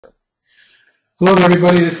Hello,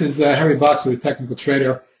 everybody. This is Harry Boxer, a technical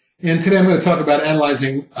trader. And today I'm going to talk about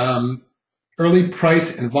analyzing early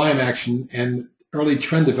price and volume action and early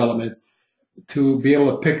trend development to be able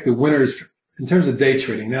to pick the winners in terms of day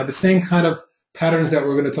trading. Now, the same kind of patterns that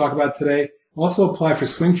we're going to talk about today also apply for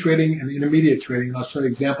swing trading and intermediate trading, and I'll show you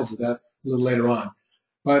examples of that a little later on.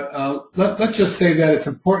 But let's just say that it's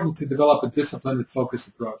important to develop a disciplined and focused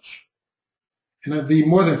approach. In the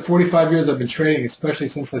more than 45 years I've been trading, especially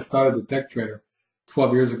since I started the Tech Trader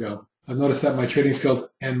 12 years ago, I've noticed that my trading skills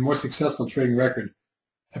and more successful trading record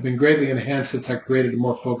have been greatly enhanced since I created a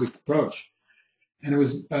more focused approach. And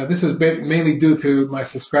this was mainly due to my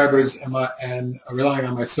subscribers and relying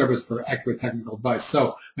on my service for accurate technical advice.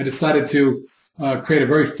 So I decided to create a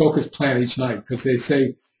very focused plan each night, because they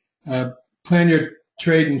say plan your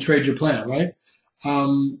trade and trade your plan, right?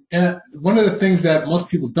 And one of the things that most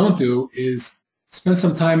people don't do is spend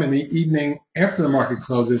some time in the evening after the market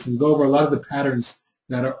closes and go over a lot of the patterns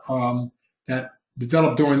that that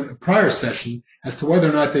developed during the prior session as to whether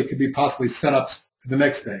or not they could be possibly setups for the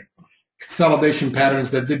next day. Consolidation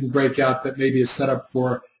patterns that didn't break out that may be a setup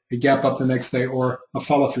for a gap up the next day or a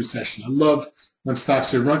follow-through session. I love when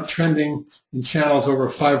stocks are trending in channels over a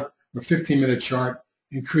 5 or 15-minute chart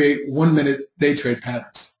and create 1-minute day trade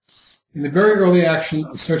patterns. In the very early action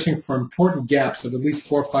of searching for important gaps of at least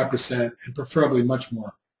 4 or 5% and preferably much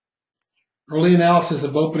more. Early analysis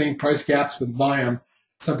of opening price gaps with volume,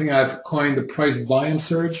 something I've coined the price volume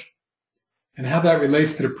surge, and how that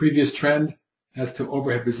relates to the previous trend as to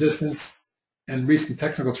overhead resistance and recent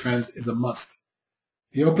technical trends is a must.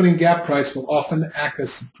 The opening gap price will often act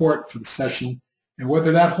as support for the session, and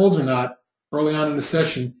whether that holds or not early on in the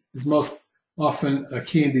session is most often a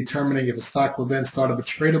key in determining if a stock will then start up a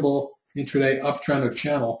tradable intraday uptrend or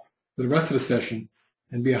channel for the rest of the session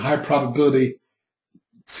and be a high probability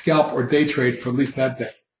scalp or day trade for at least that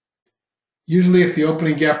day. Usually if the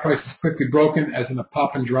opening gap price is quickly broken, as in a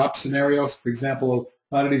pop and drop scenarios, for example,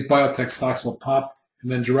 a lot of these biotech stocks will pop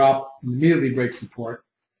and then drop and immediately break support.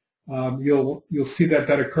 You'll see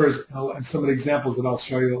that occurs in some of the examples that I'll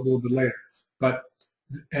show you a little bit later.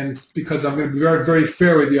 And because I'm going to be very, very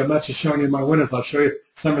fair with you, I'm not just showing you my winners, I'll show you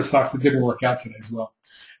some of the stocks that didn't work out today as well.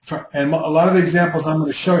 And a lot of the examples I'm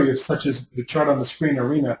going to show you, such as the chart on the screen,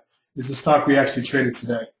 Arena, is the stock we actually traded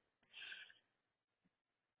today.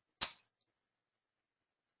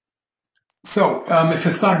 So if a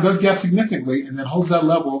stock does gap significantly and then holds that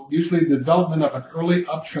level, usually the development of an early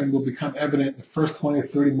uptrend will become evident in the first 20 or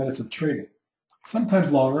 30 minutes of trading.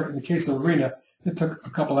 Sometimes longer. In the case of Arena, it took a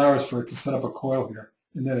couple hours for it to set up a coil here,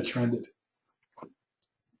 and then it trended.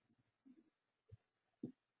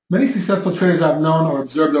 Many successful traders I've known or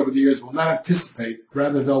observed over the years will not anticipate,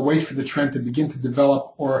 rather they'll wait for the trend to begin to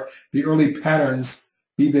develop or the early patterns,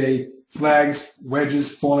 be they flags,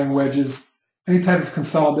 wedges, falling wedges, any type of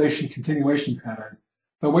consolidation continuation pattern.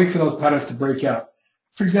 They'll wait for those patterns to break out.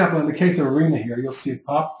 For example, in the case of Arena here, you'll see it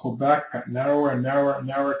pop, pull back, got narrower and narrower and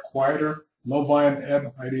narrower, quieter, low volume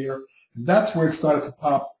ebb right here. And that's where it started to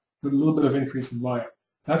pop with a little bit of increase in volume.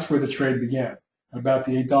 That's where the trade began, at about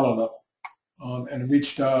the $8 level. And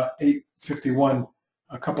reached 8.51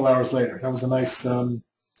 a couple hours later. That was a nice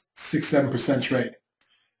 6-7% trade.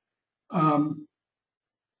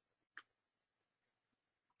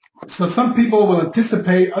 So some people will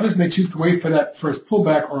anticipate, others may choose to wait for that first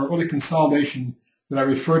pullback or early consolidation that I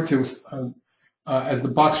refer to as the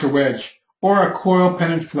boxer wedge, or a coil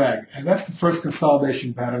pennant flag. And that's the first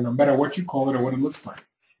consolidation pattern, no matter what you call it or what it looks like.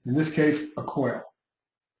 In this case, a coil.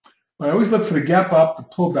 But I always look for the gap up, the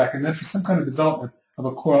pullback, and then for some kind of development of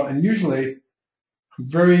a coil. And usually, I'm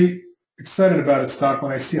very excited about a stock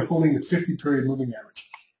when I see it holding the 50-period moving average.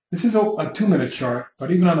 This is a 2-minute chart, but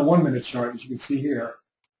even on the 1-minute chart, as you can see here,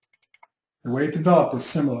 the way it developed was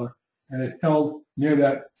similar, and it held near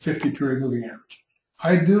that 50-period moving average.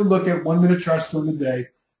 I do look at 1-minute charts during the day,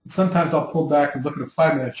 and sometimes I'll pull back and look at a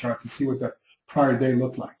 5-minute chart to see what the prior day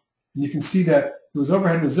looked like. And you can see that there was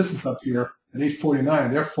overhead resistance up here at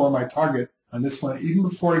 849. Therefore, my target on this one, even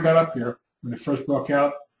before it got up here, when it first broke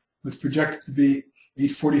out, was projected to be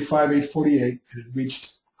 845, 848, and it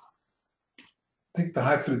reached, I think the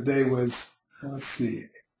high for the day was, let's see,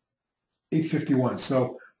 851.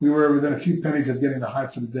 So we were within a few pennies of getting the high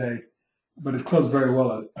for the day, but it closed very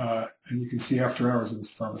well, and you can see after hours it was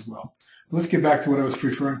firm as well. But let's get back to what I was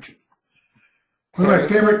referring to. One of my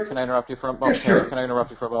favorite. Can I interrupt you for a moment? Yeah, sure. Can I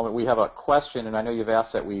interrupt you for a moment? We have a question, and I know you've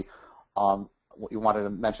asked that you wanted to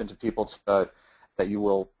mention to people that you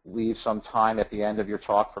will leave some time at the end of your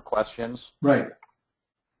talk for questions. Right.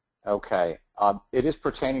 Okay. It is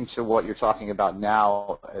pertaining to what you're talking about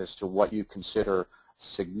now as to what you consider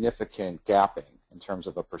significant gapping. in terms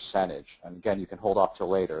of a percentage? And again, you can hold off till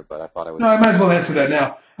later, but I thought I would. No, I might as well answer that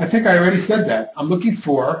now. I think I already said that. I'm looking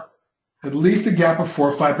for at least a gap of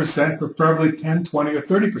 4 or 5%, preferably 10, 20, or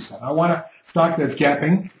 30%. I want a stock that's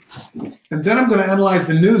gapping, and then I'm going to analyze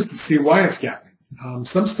the news to see why it's gapping.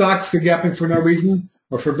 Some stocks are gapping for no reason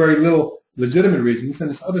or for very little legitimate reasons,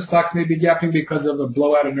 and other stocks may be gapping because of a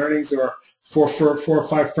blowout in earnings, or four or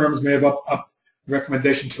five firms may have up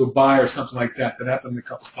recommendation to a buy or something like that. That happened in a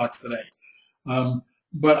couple stocks today.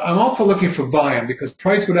 But I'm also looking for volume, because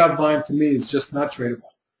price without volume to me is just not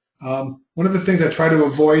tradable. One of the things I try to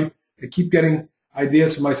avoid, I keep getting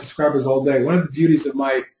ideas from my subscribers all day. One of the beauties of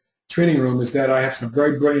my trading room is that I have some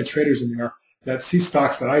very brilliant traders in there that see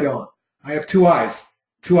stocks that I don't. I have two eyes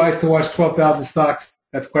to watch 12,000 stocks.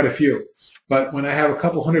 That's quite a few. But when I have a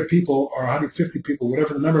couple hundred people or 150 people,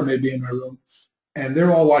 whatever the number may be in my room, and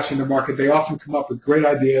they're all watching the market, they often come up with great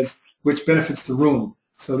ideas which benefits the room.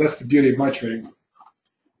 So that's the beauty of my trading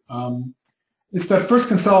room. It's that first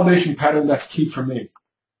consolidation pattern that's key for me.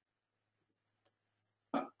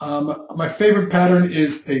 My favorite pattern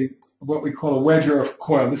is what we call a wedge or a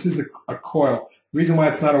coil. This is a coil. The reason why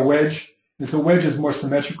it's not a wedge is a wedge is more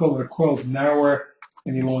symmetrical and a coil is narrower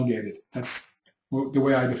and elongated. That's the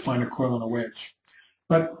way I define a coil and a wedge.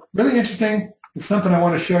 But really interesting, it's something I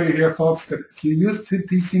want to show you here, folks, that if you use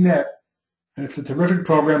TCNet, and it's a terrific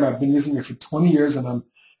program, I've been using it for 20 years, and I'm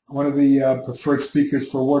one of the preferred speakers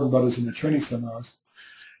for Wharton Brothers in the training seminars,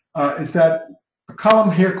 is that a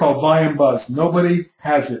column here called Volume Buzz. Nobody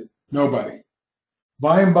has it. Nobody.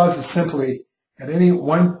 Volume Buzz is simply at any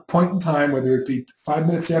one point in time, whether it be 5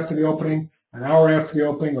 minutes after the opening, an hour after the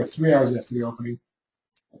opening, or 3 hours after the opening,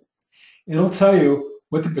 it'll tell you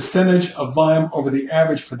what the percentage of volume over the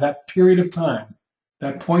average for that period of time,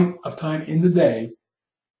 that point of time in the day.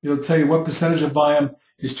 It'll tell you what percentage of volume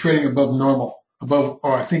is trading above normal,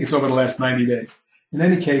 or I think it's over the last 90 days. In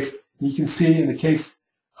any case, you can see in the case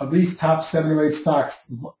of these top 7 or 8 stocks,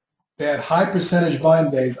 they had high percentage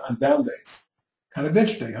volume days on down days. Kind of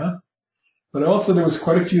interesting, huh? But also there was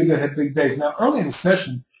quite a few that had big days. Now, early in the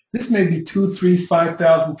session, this may be 2, 3,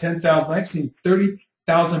 5,000, 10,000. I've seen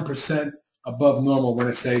 30,000% above normal when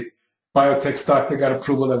it's a biotech stock that got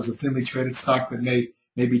approval that was a thinly traded stock that may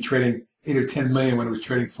be trading 8 or 10 million when it was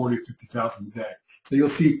trading 40 or 50,000 a day. So you'll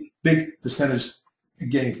see big percentage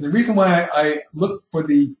gains. And the reason why I look for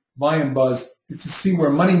the volume buzz is to see where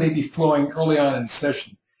money may be flowing early on in the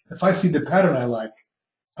session. If I see the pattern I like,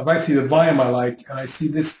 if I see the volume I like, and I see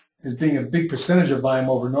this as being a big percentage of volume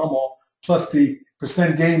over normal, plus the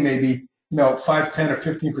percent gain may be 5, 10, or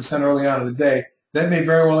 15% early on in the day, that may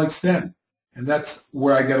very well extend. And that's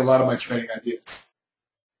where I get a lot of my trading ideas.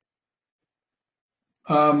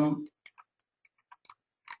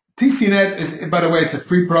 TCNet is, by the way, it's a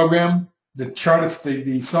free program. The chart,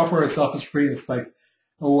 the software itself is free. It's like,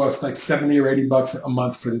 it's like 70 or 80 bucks a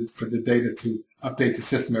month for the data to update the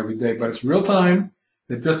system every day. But it's real time.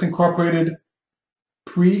 They've just incorporated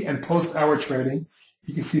pre and post hour trading.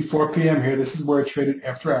 You can see 4 p.m. here. This is where it traded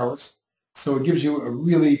after hours. So it gives you a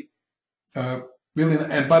really,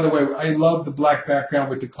 and by the way, I love the black background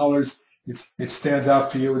with the colors. It stands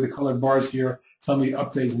out for you with the colored bars here. Tell me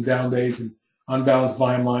up days and down days and unbalanced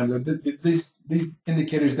volume line. These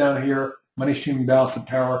indicators down here, money streaming, balance, and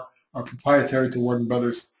power, are proprietary to Wharton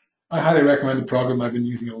Brothers. I highly recommend the program. I've been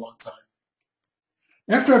using it a long time.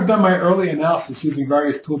 After I've done my early analysis using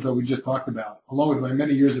various tools that we just talked about, along with my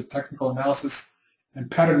many years of technical analysis and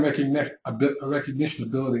pattern recognition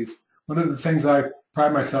abilities, one of the things I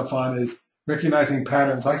pride myself on is recognizing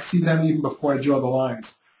patterns. I see them even before I draw the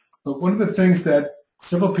lines. But one of the things that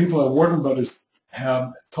several people at Wharton Brothers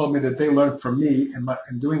have told me that they learned from me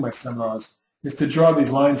in doing my seminars is to draw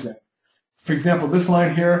these lines in. For example, this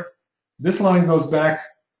line here, this line goes back,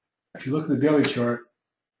 if you look at the daily chart,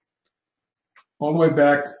 all the way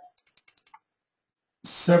back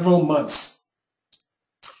several months.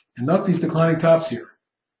 And note these declining tops here.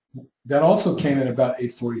 That also came in about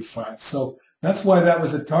 845. So that's why that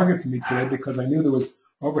was a target for me today, because I knew there was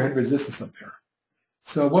overhead resistance up there.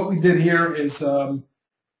 So what we did here is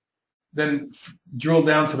then drill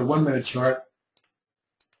down to the 1 minute chart,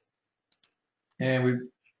 and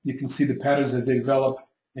you can see the patterns as they develop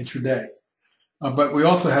intraday. But we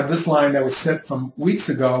also have this line that was set from weeks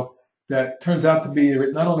ago that turns out to be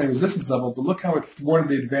not only a resistance level, but look how it thwarted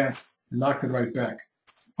the advance and knocked it right back.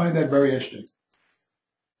 I find that very interesting.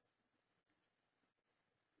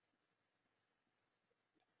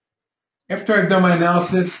 After I've done my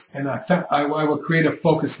analysis, and I will create a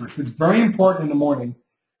focus list. It's very important in the morning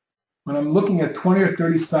when I'm looking at 20 or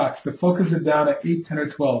 30 stocks to focus it down at 8, 10, or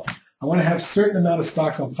 12. I want to have a certain amount of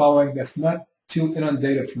stocks I'm following that's not too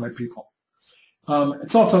inundated for my people.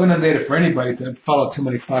 It's also inundated for anybody to follow too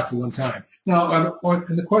many stocks at one time. Now,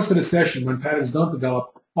 in the course of the session, when patterns don't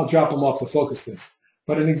develop, I'll drop them off the focus list.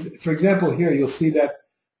 But for example, here you'll see that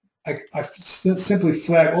I simply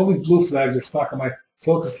flag all these blue flags are stuck on my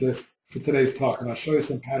focus list for today's talk, and I'll show you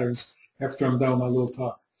some patterns after I'm done with my little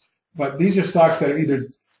talk. But these are stocks that are either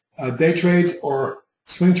day trades or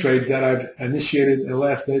swing trades that I've initiated in the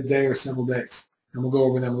last day or several days, and we'll go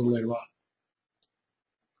over them a little later on.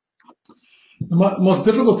 The most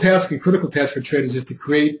difficult task and critical task for traders is to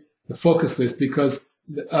create the focus list, because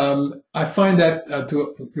I find that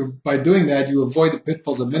by doing that, you avoid the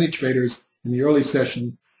pitfalls of many traders in the early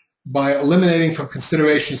session by eliminating from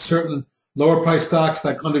consideration certain lower price stocks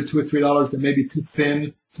like under $2 or $3 that may be too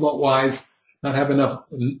thin float-wise, not have enough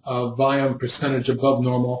volume percentage above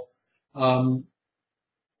normal. And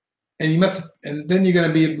then you're going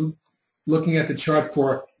to be looking at the chart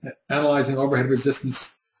for analyzing overhead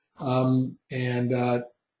resistance. We're going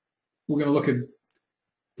to look at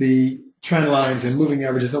the trend lines and moving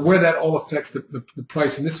averages and where that all affects the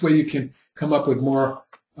price. And this way you can come up with more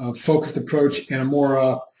focused approach and a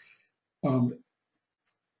more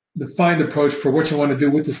defined approach for what you want to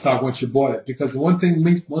do with the stock once you bought it. Because the one thing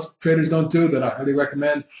most traders don't do that I highly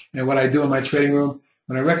recommend, and what I do in my trading room,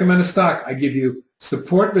 when I recommend a stock, I give you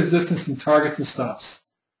support, resistance, and targets and stops.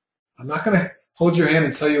 I'm not going to hold your hand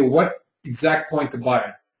and tell you what exact point to buy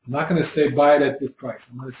it. I'm not going to say buy it at this price.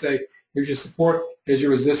 I'm going to say, here's your support, here's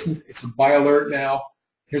your resistance, it's a buy alert now,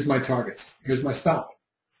 here's my targets, here's my stop.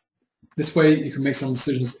 This way you can make some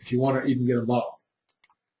decisions if you want to even get involved.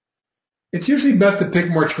 It's usually best to pick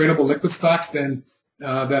more tradable liquid stocks than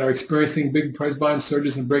that are experiencing big price volume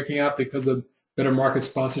surges and breaking out because of better market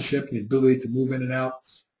sponsorship and the ability to move in and out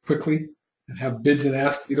quickly and have bids and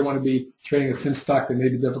asks. You don't want to be trading a thin stock that may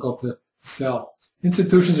be difficult to sell.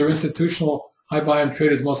 Institutions or institutional high volume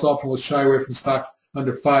traders most often will shy away from stocks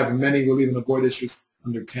under 5, and many will even avoid issues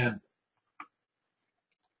under 10.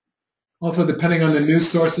 Also, depending on the news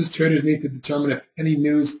sources, traders need to determine if any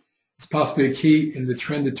news is possibly a key in the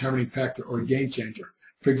trend determining factor or a game changer.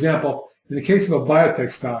 For example, in the case of a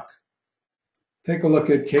biotech stock, take a look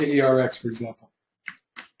at KERX, for example.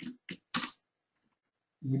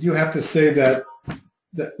 Would you have to say that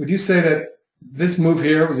would you say that this move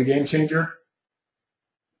here was a game changer?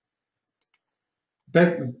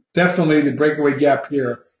 Definitely the breakaway gap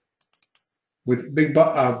here with big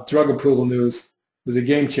drug approval news was a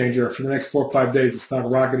game changer. For the next 4 or 5 days, the stock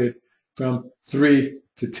rocketed from 3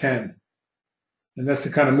 to 10. And that's the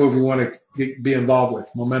kind of move we want to be involved with,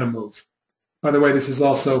 momentum move. By the way, this is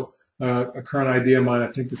also a current idea of mine. I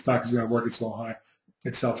think the stock is going to work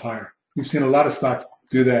itself higher. We've seen a lot of stocks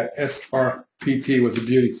do that. SRPT was a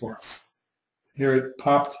beauty for us. Here it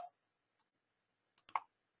popped,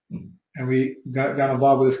 and we got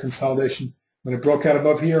involved with this consolidation. When it broke out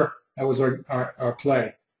above here, that was our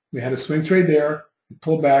play. We had a swing trade there. It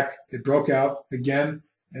pulled back. It broke out again,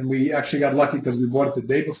 and we actually got lucky because we bought it the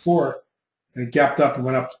day before, and it gapped up and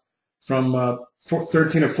went up from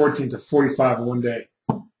 13 or 14 to 45 in one day.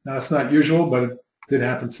 Now, it's not usual, but it did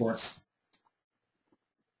happen for us.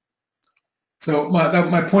 So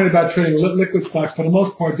my point about trading liquid stocks, for the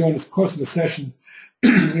most part, during the course of the session,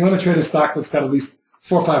 you want to trade a stock that's got at least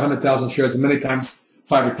 400,000 or 500,000 shares, and many times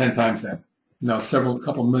 5 or 10 times that. You know, a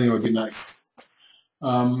couple million would be nice.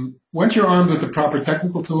 Once you're armed with the proper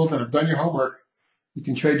technical tools and have done your homework, you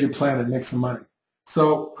can trade your plan and make some money.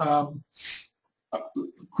 So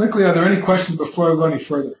quickly, are there any questions before I go any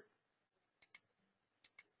further?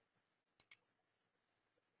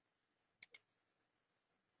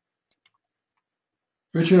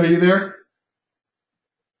 Richard, are you there?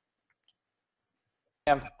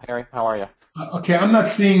 Yeah, Harry, how are you? Okay, I'm not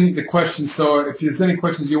seeing the questions, so if there's any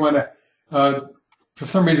questions you want to, for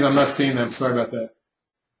some reason I'm not seeing them. Sorry about that.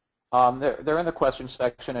 They're in the question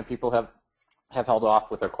section, and people have held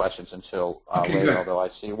off with their questions until okay, later, good. although I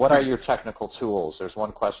see. What are your technical tools? There's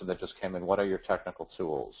one question that just came in. What are your technical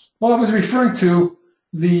tools? Well, I was referring to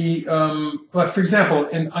the, for example,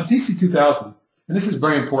 on TC2000, and this is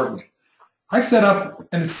very important, I set up,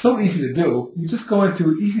 and it's so easy to do, you just go into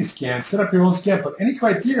EasyScan, set up your own scan, put any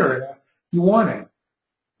criteria you want in,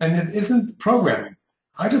 and it isn't programming.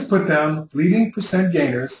 I just put down leading percent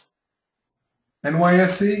gainers,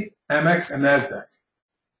 NYSE, Amex, and NASDAQ.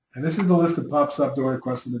 And this is the list that pops up during the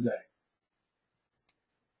course of the day.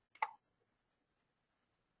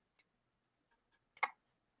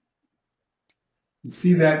 You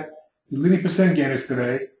see that the leading percent gainers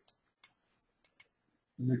today,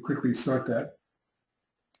 let me quickly sort that.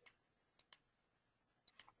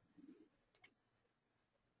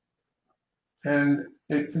 And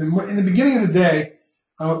in the beginning of the day,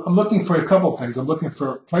 I'm looking for a couple things. I'm looking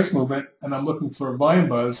for price movement, and I'm looking for volume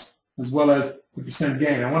buzz, as well as the percent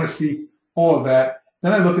gain. I want to see all of that.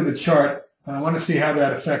 Then I look at the chart, and I want to see how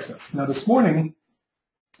that affects us. Now, this morning,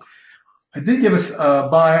 I did give us a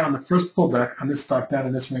buy on the first pullback on this stock down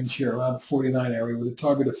in this range here, around the 49 area, with a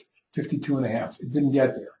target of 52.5. It didn't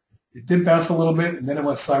get there. It did bounce a little bit, and then it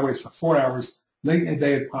went sideways for 4 hours. Late in the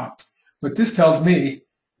day, it popped. What this tells me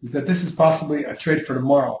is that this is possibly a trade for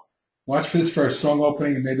tomorrow. Watch for this for a strong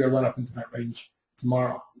opening, and maybe a run up into that range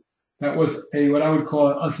tomorrow. That was what I would call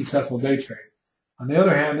an unsuccessful day trade. On the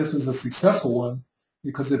other hand, this was a successful one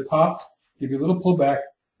because it popped, gave you a little pullback,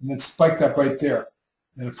 and then spiked up right there.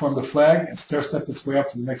 And it formed a flag and stair-stepped its way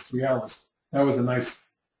up for the next 3 hours. That was a nice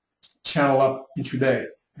channel up intraday.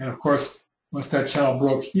 And of course, once that channel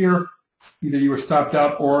broke here, either you were stopped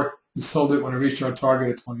out or you sold it when it reached our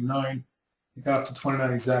target at 29. It got up to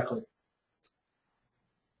 29 exactly.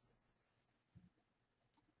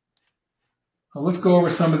 Now let's go over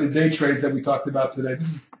some of the day trades that we talked about today.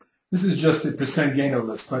 This is just the percent gain of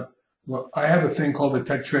this, but I have a thing called the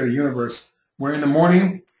Tech Trader Universe, where in the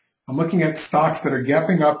morning I'm looking at stocks that are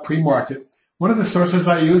gapping up pre-market. One of the sources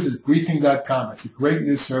I use is briefing.com. It's a great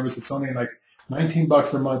news service. It's only like 19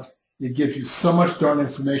 bucks a month. It gives you so much darn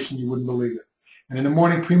information you wouldn't believe it. And in the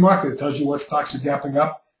morning pre-market, it tells you what stocks are gapping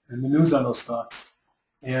up and the news on those stocks.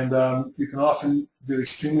 And you can often do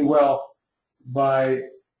extremely well by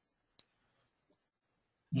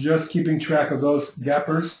just keeping track of those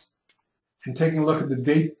gappers and taking a look at the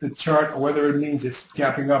date, the chart, or whether it means it's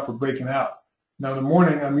gapping up or breaking out. Now in the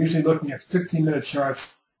morning, I'm usually looking at 15-minute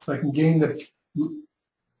charts so I can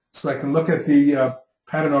look at the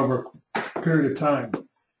pattern over a period of time.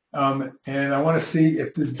 And I want to see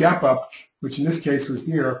if this gap up, which in this case was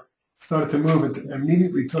here, started to move and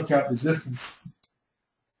immediately took out resistance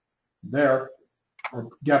there, or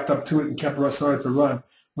gapped up to it and started to run.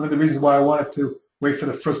 One of the reasons why I wanted to wait for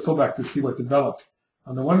the first pullback to see what developed.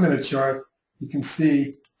 On the 1-minute chart, you can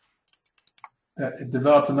see that it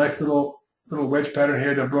developed a nice little wedge pattern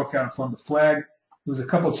here that broke out and formed a flag. There was a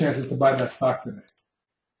couple of chances to buy that stock today.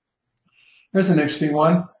 There's an interesting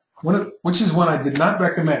one, which is one I did not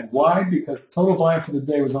recommend. Why? Because the total volume for the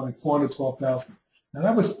day was only 412,000. Now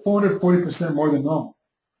that was 440% more than normal.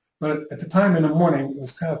 But at the time in the morning, it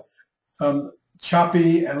was kind of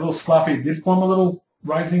choppy and a little sloppy. It did form a little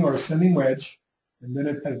rising or ascending wedge, and then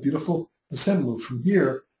it had a beautiful percent move. From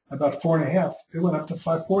here, about 4.5, it went up to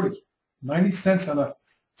 540. 90 cents on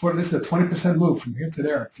this is a 20% move from here to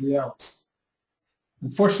there in 3 hours.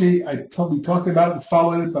 Unfortunately, we talked about it and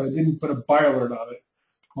followed it, but I didn't put a buy alert on it,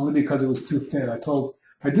 only because it was too thin. I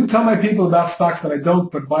do tell my people about stocks that I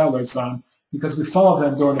don't put buy alerts on because we follow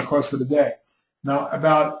them during the course of the day. Now,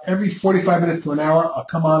 about every 45 minutes to an hour,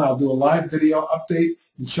 I'll do a live video update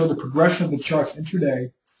and show the progression of the charts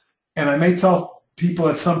intraday. And I may tell people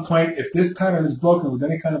at some point, if this pattern is broken with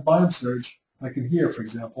any kind of volume surge, like in here, for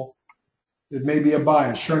example, it may be a buy.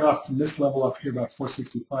 And sure enough, from this level up here, about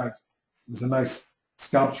 465, it was a nice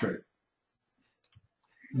scalp trade.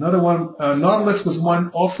 Another one, Nautilus was one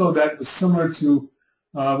also that was similar to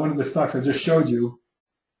one of the stocks I just showed you,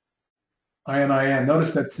 ININ.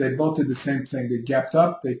 Notice that they both did the same thing. They gapped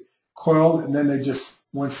up, they coiled, and then they just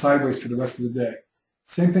went sideways for the rest of the day.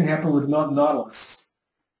 Same thing happened with Nautilus,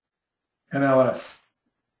 NLS.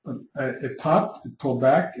 It popped, it pulled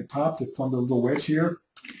back, it popped, it formed a little wedge here.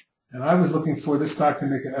 And I was looking for this stock to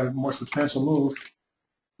make a more substantial move,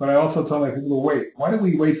 but I also told my people to wait. Why do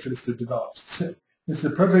we wait for this to develop? This is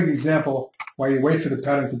a perfect example why you wait for the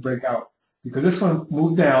pattern to break out. Because this one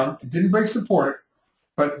moved down, it didn't break support,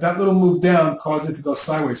 but that little move down caused it to go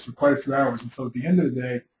sideways for quite a few hours until at the end of the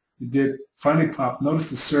day, it did finally pop. Notice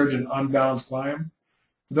the surge in unbalanced volume.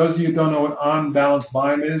 For those of you who don't know what unbalanced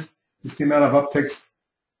volume is, it's the amount of upticks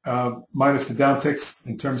minus the downticks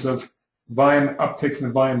in terms of volume upticks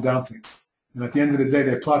and volume downticks. And at the end of the day,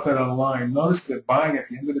 they plot that on a line. Notice that buying at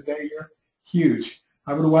the end of the day here, huge.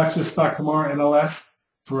 I would watch this stock tomorrow, NLS,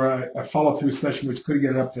 for a follow-through session, which could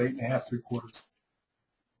get it up to 8.5, 3/4.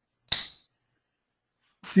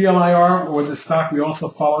 CLIR was a stock we also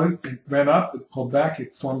followed. It ran up, it pulled back,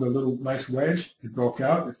 it formed a little nice wedge, it broke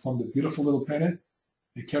out, it formed a beautiful little pennant.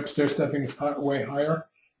 It kept stair-stepping its way higher,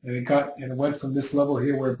 and it went from this level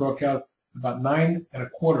here where it broke out about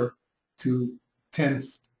 9.25 to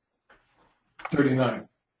 10.39.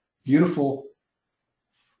 Beautiful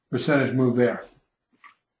percentage move there.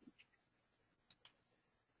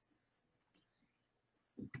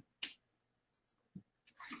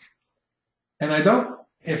 And I don't,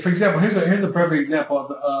 for example, here's a perfect example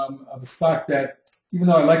of a stock that, even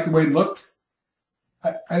though I liked the way it looked,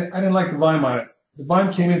 I didn't like the volume on it. The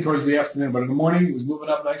volume came in towards the afternoon, but in the morning it was moving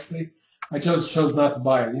up nicely. I chose not to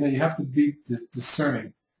buy it. You have to be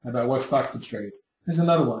discerning about what stocks to trade. Here's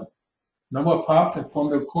another one. Number popped and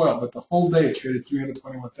formed a coil, but the whole day it traded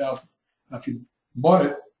 321,000. Now, if you bought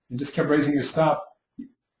it and just kept raising your stop,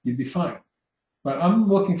 you'd be fine. But I'm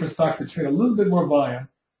looking for stocks that trade a little bit more volume.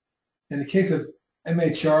 In the case of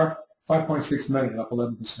MHR, 5.6 million, up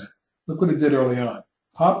 11%. Look what it did early on.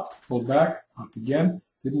 Popped, pulled back, popped again,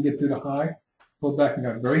 didn't get through the high, pulled back and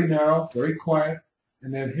got very narrow, very quiet,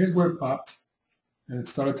 and then here's where it popped, and it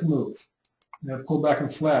started to move. And then it pulled back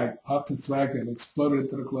and flagged, popped and flagged, and exploded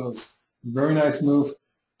into the close. A very nice move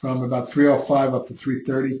from about 305 up to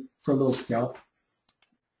 330 for a little scalp.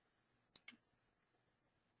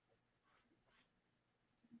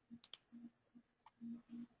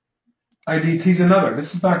 IDT is another.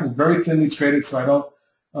 This stock is very thinly traded, so I don't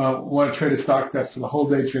want to trade a stock that for the whole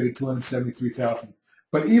day traded 273,000.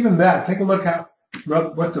 But even that, take a look at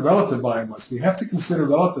what the relative volume was. We have to consider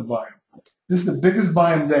relative volume. This is the biggest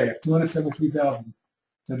volume day of 273,000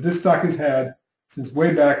 that this stock has had since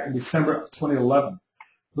way back in December of 2011.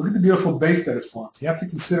 Look at the beautiful base that it forms. You have to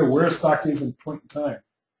consider where a stock is in a point in time.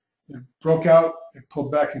 It broke out, it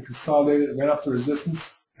pulled back and consolidated, it ran up to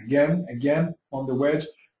resistance, again, formed a wedge,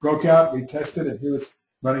 broke out, retested, and here it's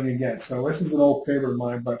running again. So this is an old favorite of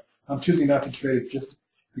mine, but I'm choosing not to trade it just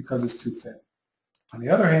because it's too thin. On the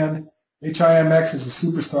other hand, HIMX is a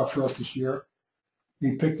superstar for us this year.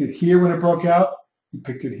 We picked it here when it broke out. We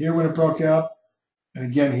picked it here when it broke out. And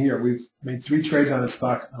again here. We've made 3 trades on this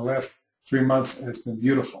stock in the last 3 months, and it's been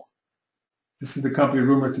beautiful. This is the company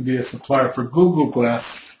rumored to be a supplier for Google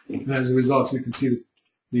Glass. And as a result, you can see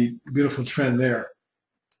the beautiful trend there.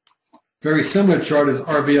 Very similar chart is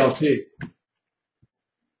RVLT.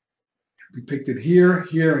 We picked it here,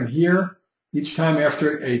 here, and here. Each time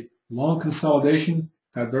after a long consolidation,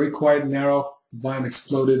 got very quiet and narrow, the volume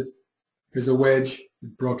exploded. Here's a wedge,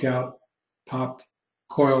 it broke out, popped,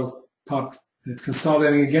 coiled, popped, and it's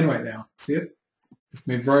consolidating again right now. See it? This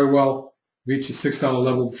may very well reach a $6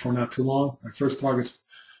 level before not too long. My first target's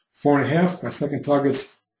 4.5. My second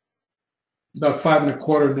target's about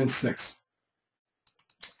 5.25, and then 6.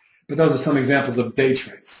 But those are some examples of day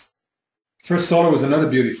trades. First Solar was another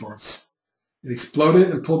beauty for us. It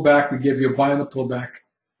exploded and pulled back. We gave you a buy on the pullback.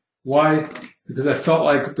 Why? Because I felt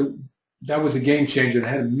like that was a game changer. It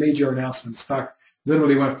had a major announcement. The stock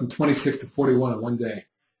literally went from 26 to 41 in one day.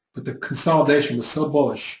 But the consolidation was so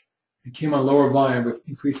bullish. It came on lower volume with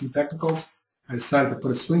increasing technicals. I decided to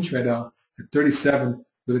put a swing trade out at 37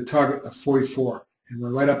 with a target of 44. And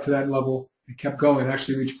went right up to that level. It kept going. It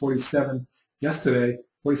actually reached 47 yesterday,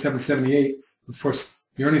 47.78, before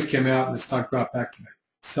the earnings came out and the stock dropped back today.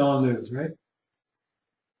 Selling news, right?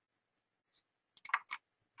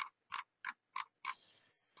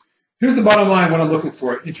 Here's the bottom line, what I'm looking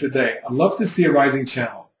for intraday. I'd love to see a rising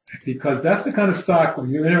channel because that's the kind of stock when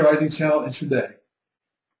you're in a rising channel intraday.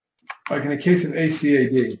 Like in the case of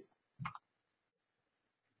ACAD.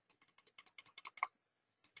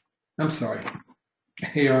 I'm sorry,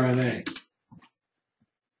 ARNA.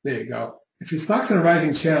 There you go. If your stock's in a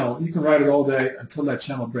rising channel, you can ride it all day until that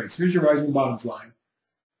channel breaks. Here's your rising bottoms line.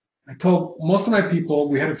 I told most of my people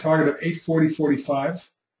we had a target of 840.45.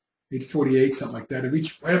 848, something like that. It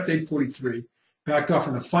reached right up to 843, backed off,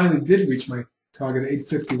 and I finally did reach my target at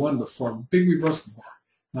 851 before a big reversal bar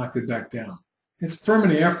knocked it back down. It's firm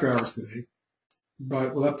in the after hours today,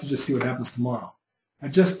 but we'll have to just see what happens tomorrow. I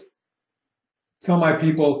just tell my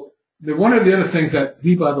people that one of the other things that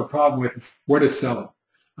people have a problem with is where to sell it.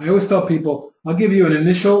 I always tell people, I'll give you an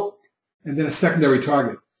initial and then a secondary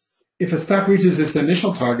target. If a stock reaches this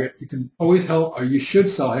initial target, you can always help, or you should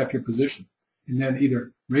sell half your position. And then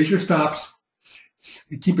either raise your stops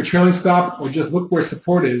and keep a trailing stop, or just look where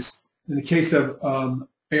support is. In the case of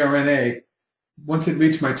ARNA, once it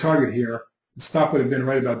reached my target here, the stop would have been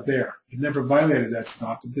right about there. It never violated that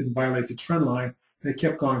stop. It didn't violate the trend line, and it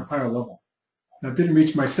kept going higher level. Now, it didn't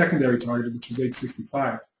reach my secondary target, which was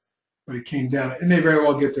 865, but it came down. It may very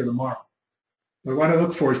well get there tomorrow. But what I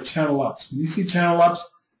look for is channel ups. When you see channel ups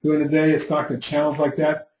during the day, a stock that channels like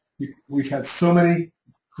that, we've had so many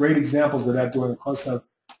great examples of that during the course of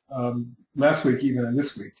last week, even and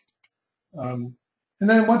this week. And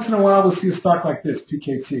then once in a while, we'll see a stock like this,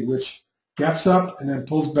 PKT, which gaps up and then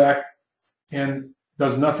pulls back and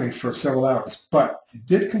does nothing for several hours. But it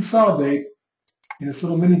did consolidate in its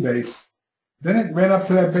little mini base. Then it ran up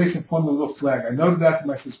to that base and formed a little flag. I noted that to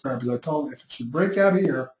my subscribers. I told them if it should break out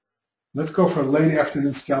here, let's go for a late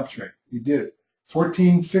afternoon scalp trade. We did it.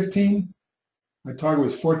 14.15. My target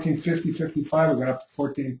was 14.50, 55. We got up to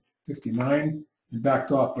 14.59 and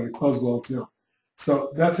backed off, but it closed well too.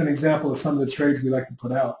 So that's an example of some of the trades we like to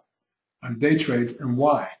put out on day trades and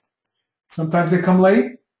why. Sometimes they come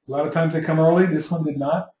late. A lot of times they come early. This one did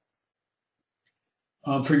not.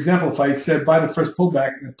 For example, if I said buy the first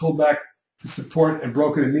pullback and it pulled back to support and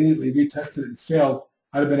broke it immediately, retested it and failed,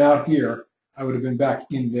 I'd have been out here. I would have been back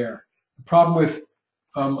in there. The problem with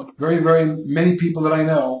very, very many people that I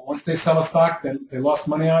know, once they sell a stock that they lost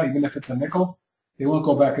money on, even if it's a nickel, they won't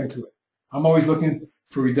go back into it. I'm always looking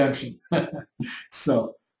for redemption.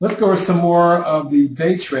 So let's go over some more of the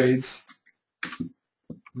day trades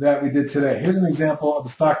that we did today. Here's an example of a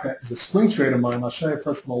stock that is a swing trade of mine. I'll show you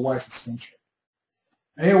first of all why it's a swing trade.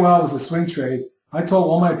 AOL was a swing trade. I told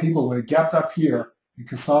all my people when it gapped up here and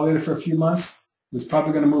consolidated for a few months, it was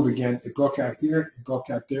probably going to move again. It broke out here. It broke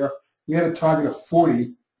out there. We had a target of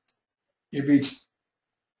 40. It reached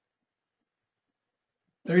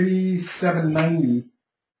 37.90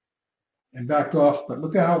 and backed off. But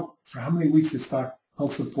look at for how many weeks this stock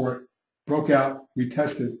held support, broke out,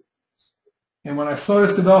 retested. And when I saw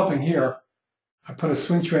this developing here, I put a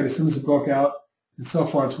swing trade as soon as it broke out, and so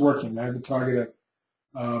far it's working. I have a target of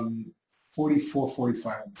 44.45 on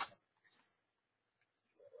this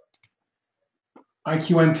one.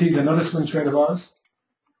 IQNT is another swing trade of ours.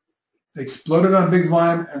 They exploded on big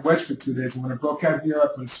volume and wedge for 2 days, and when it broke out here, I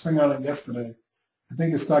put a swing on it yesterday. I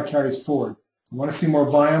think the stock carries forward. I want to see more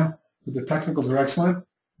volume, but the technicals are excellent.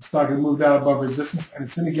 The stock has moved out above resistance, and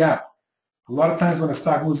it's in the gap. A lot of times when a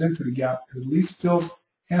stock moves into the gap, it at least fills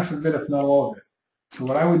half of it, if not all of it. So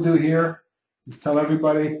what I would do here is tell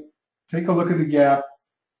everybody, take a look at the gap,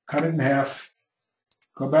 cut it in half,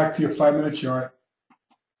 go back to your 5-minute chart,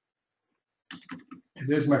 and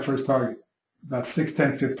there's my first target, about 6,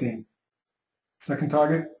 10, 15. Second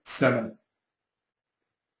target, 7.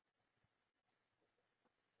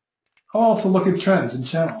 I'll also look at trends and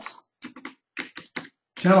channels.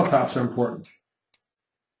 Channel tops are important.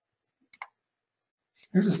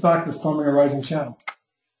 Here's a stock that's forming a rising channel.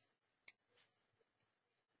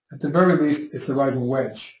 At the very least, it's a rising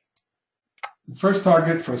wedge. The first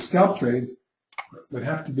target for a scalp trade would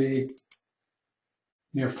have to be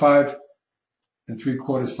near 5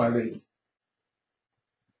 3/4, 5/8.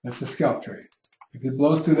 That's a scalp trade. If it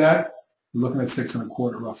blows through that, you're looking at 6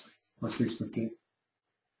 1/4 roughly, or 6.15.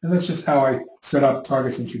 And that's just how I set up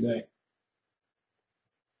targets intraday. A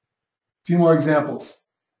few more examples.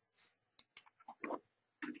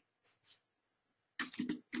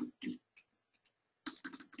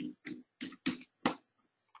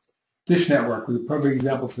 Dish Network was a perfect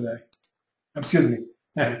example today. Excuse me,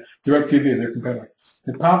 DirecTV, their competitor.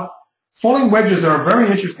 Falling wedges are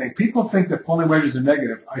very interesting. People think that falling wedges are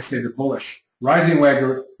negative. I say they're bullish. Rising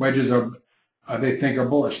wedges are, they think are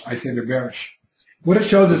bullish. I say they're bearish. What it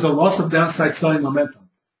shows is a loss of downside selling momentum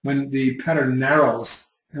when the pattern narrows.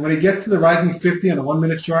 And when it gets to the rising 50 on a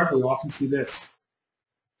 1-minute chart, we often see this.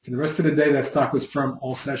 For the rest of the day, that stock was firm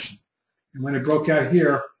all session. And when it broke out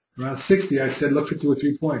here, around 60, I said, look for 2 or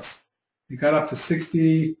 3 points. It got up to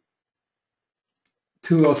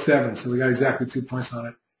 62.07, so we got exactly 2 points on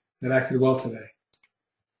it. That acted well today.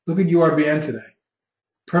 Look at URBN today.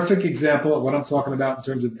 Perfect example of what I'm talking about in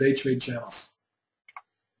terms of day trade channels.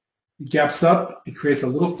 It gaps up, it creates a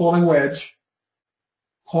little falling wedge,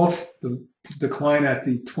 halts the decline at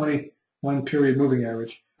the 21 period moving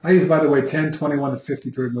average. I use, by the way, 10, 21, and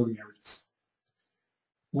 50 period moving averages.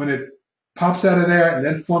 When it pops out of there and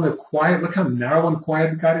then form a quiet, look how narrow and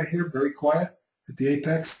quiet it got in here, very quiet at the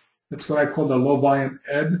apex. That's what I call the low volume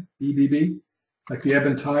ebb, EBB, like the ebb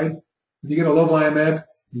and tide. If you get a low volume ebb,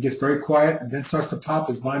 it gets very quiet and then starts to pop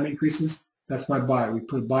as volume increases. That's my buy. We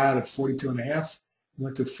put a buy out at 42.5.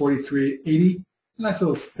 Went to 43.80. Nice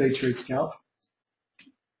little day trade scalp.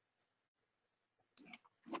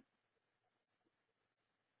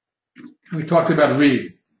 We talked about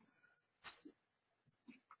Reed.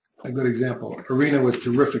 A good example. Arena was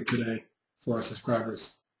terrific today for our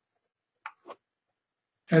subscribers.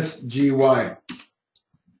 SGY.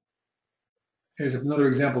 Here's another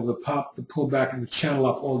example of the pop, the pullback, and the channel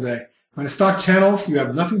up all day. When a stock channels, you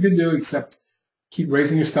have nothing to do except keep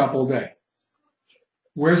raising your stop all day.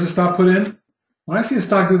 Where's the stop put in? When I see a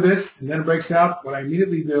stock do this and then it breaks out, what I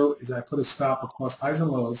immediately do is I put a stop across highs and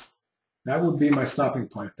lows. That would be my stopping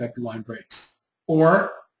point if that line breaks.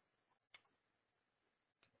 Or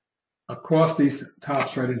across these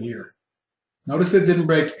tops right in here. Notice it didn't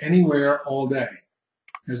break anywhere all day.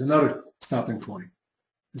 There's another stopping point.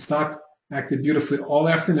 The stock acted beautifully all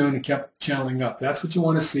afternoon and kept channeling up. That's what you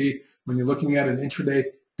want to see when you're looking at an intraday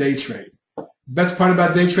day trade. The best part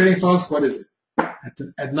about day trading, folks, what is it?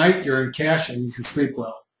 At night, you're in cash and you can sleep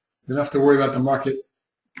well. You don't have to worry about the market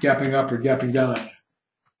gapping up or gapping down on you.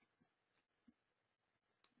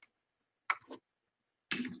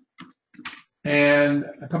 And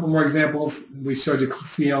a couple more examples. We showed you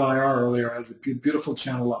CLIR earlier as a beautiful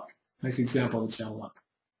channel up. Nice example of a channel up.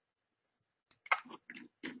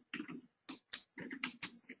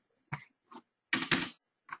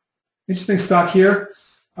 Interesting stock here.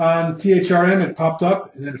 On THRM, it popped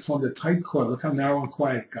up, and then it formed a tight coil. Look how narrow and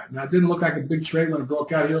quiet it got. Now, it didn't look like a big trade when it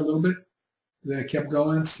broke out here a little bit. Then it kept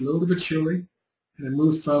going slowly but surely, and it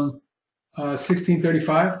moved from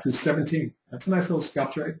 1635 to 17. That's a nice little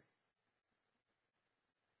scalp trade.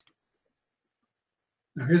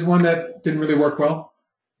 Now, here's one that didn't really work well.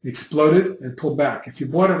 It exploded and pulled back. If you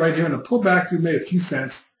bought it right here in a pullback, you made a few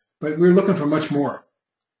cents, but we were looking for much more.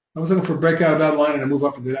 I was looking for a breakout of that line and a move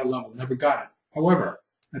up into that level. Never got it. However,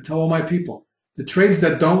 I tell all my people, the trades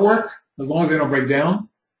that don't work, as long as they don't break down,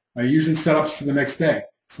 are usually setups for the next day.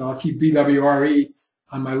 So I'll keep DWRE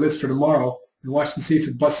on my list for tomorrow and watch to see if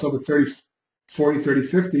it busts over 30, 40, 30,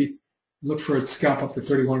 50. Look for a scalp up to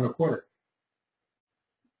 31 and a quarter.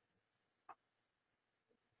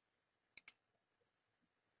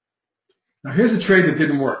 Now here's a trade that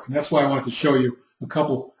didn't work, and that's why I wanted to show you a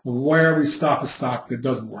couple of where we stop a stock that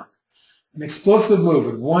doesn't work. An explosive move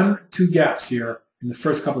with 1-2 gaps here in the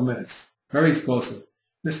first couple minutes. Very explosive.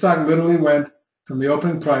 This stock literally went from the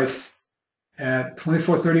opening price at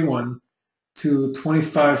 $24.31 to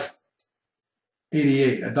 $25.88,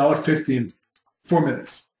 $1.50 in 4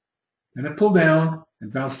 minutes. Then it pulled down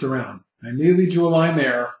and bounced around. I immediately drew a line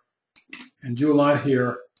there and drew a line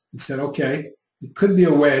here and said, okay, it could be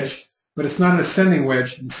a wedge, but it's not an ascending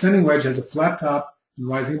wedge. An ascending wedge has a flat top and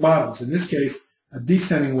rising bottoms. In this case, a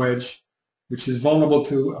descending wedge, which is vulnerable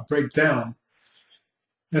to a breakdown,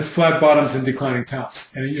 has flat bottoms and declining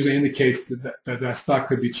tops. And it usually indicates that stock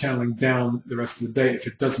could be channeling down the rest of the day if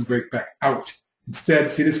it doesn't break back out.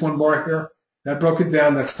 Instead, see this one bar here? That broke it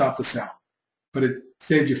down, that stopped us out. But it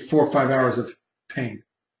saved you 4 or 5 hours of pain.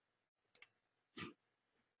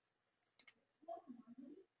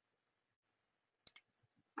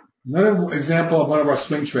 Another example of one of our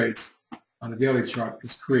swing trades on the daily chart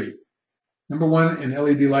is Cree. Number one in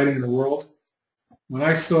LED lighting in the world. When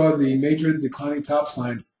I saw the major declining tops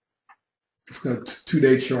line, it's got a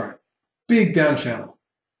 2-day chart. Big down channel.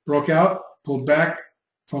 Broke out, pulled back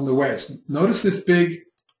from the wedge. Notice this big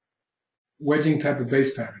wedging type of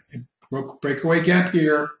base pattern. It broke breakaway gap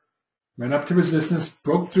here, ran up to resistance,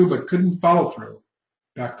 broke through but couldn't follow through,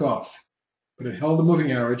 backed off. But it held the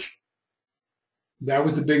moving average. That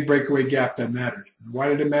was the big breakaway gap that mattered. And why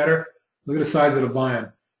did it matter? Look at the size of the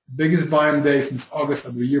volume. Biggest volume day since August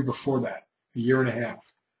of the year before that, a year and a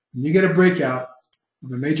half. When you get a breakout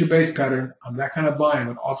of a major base pattern on that kind of volume,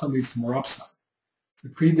 it often leads to more upside. So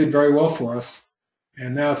Cree did very well for us,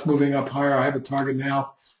 and now it's moving up higher. I have a target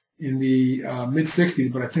now in the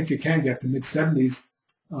mid-60s, but I think it can get to mid-70s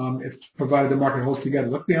if provided the market holds together.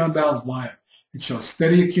 Look at the unbalanced volume. It shows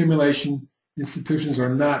steady accumulation. Institutions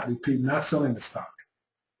are not, repeat, not selling the stock.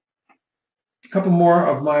 A couple more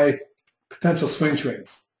of my potential swing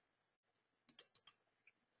trades.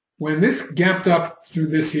 When this gapped up through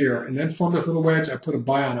this here and then formed this little wedge, I put a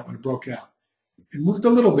buy on it when it broke out. It moved a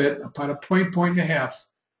little bit, about a point and a half,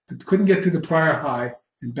 but couldn't get to the prior high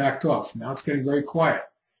and backed off. Now it's getting very quiet.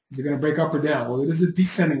 Is it going to break up or down? Well, it is a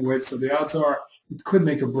descending wedge, so the odds are it could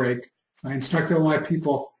make a break. So I instructed all my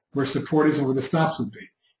people where support is and where the stops would be.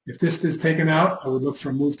 If this is taken out, I would look for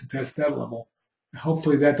a move to test that level.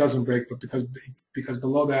 Hopefully that doesn't break, but because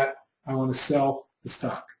below that, I want to sell the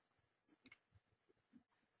stock.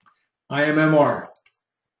 IMMR.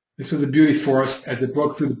 This was a beauty for us as it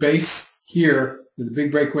broke through the base here with a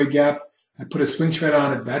big breakaway gap. I put a swing trade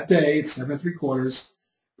on it that day at 7 3/4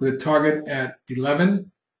 with a target at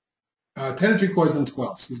 11, 10 3/4 and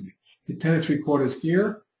 12, excuse me. Hit 10 3/4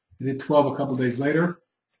 here, and hit 12 a couple days later.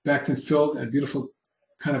 Backed and filled a beautiful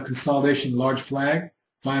kind of consolidation, large flag.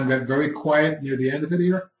 Volume got very quiet near the end of it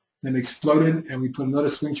here, then exploded, and we put another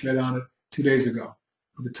swing trade on it 2 days ago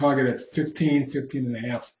with a target at 15, 15 and a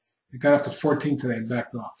half. It got up to 14 today and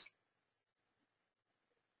backed off.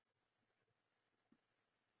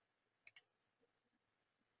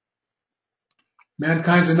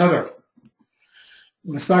 Mankind's another.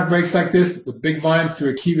 When a stock breaks like this with big volume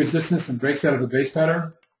through a key resistance and breaks out of a base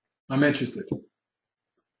pattern, I'm interested.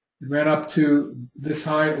 It ran up to this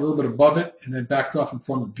high, a little bit above it, and then backed off and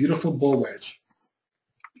formed a beautiful bull wedge.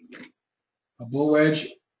 A bull wedge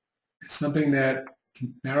is something that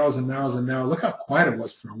narrows and narrows and narrows. Look how quiet it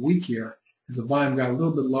was for a week here as the volume got a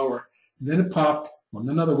little bit lower. And then it popped, formed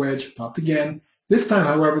another wedge, popped again. This time,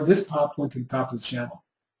 however, this pop went to the top of the channel,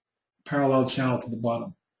 parallel channel to the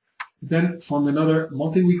bottom. It then formed another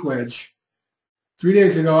multi-week wedge. 3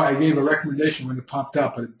 days ago, I gave a recommendation when it popped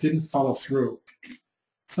out, but it didn't follow through.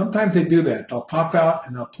 Sometimes they do that. They'll pop out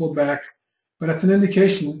and they'll pull back, but it's an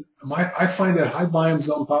indication. I find that high volume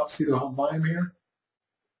zone pop. See the whole volume here?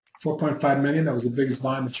 4.5 million. That was the biggest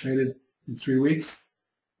volume it traded in 3 weeks.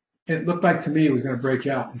 It looked like to me it was going to break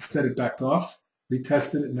out. Instead, it backed off,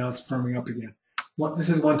 retested, and now it's firming up again. This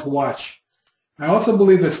is one to watch. I also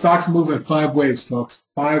believe that stocks move in 5 waves, folks.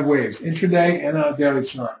 5 waves, intraday and on a daily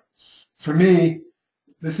chart. For me,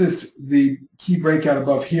 this is the key breakout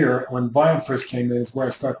above here. When volume first came in is where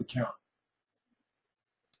I start to count.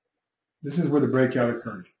 This is where the breakout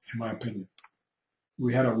occurred, in my opinion.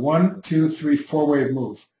 We had a 1, 2, 3, 4 wave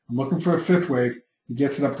move. I'm looking for a 5th wave. It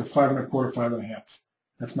gets it up to 5.25, 5.5.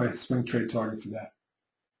 That's my swing trade target for that.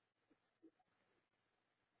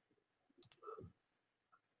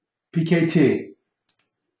 PKT.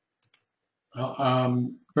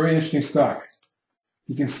 Well, very interesting stock.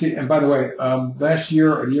 You can see, and by the way, last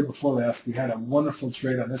year or the year before last, we had a wonderful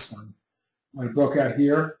trade on this one. When it broke out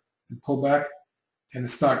here and pulled back, and the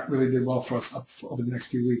stock really did well for us up over the next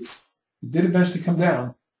few weeks. It did eventually come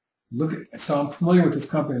down. So I'm familiar with this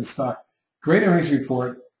company and the stock. Great earnings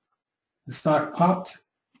report. The stock popped,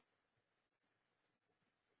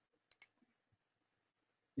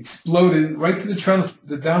 exploded right to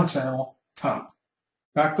the down channel top,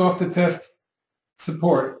 backed off to test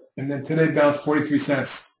support, and then today bounced 43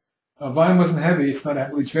 cents. Volume wasn't heavy. It's not a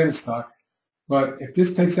heavily traded stock. But if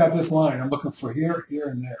this takes out this line, I'm looking for here, here,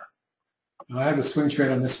 and there. And I have a swing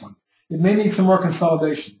trade on this one. It may need some more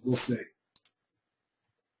consolidation. We'll see.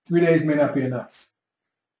 3 days may not be enough.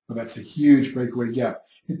 But that's a huge breakaway gap.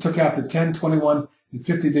 It took out the 10, 21, and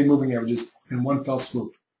 50-day moving averages in one fell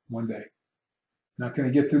swoop, one day. Not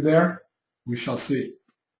going to get through there? We shall see.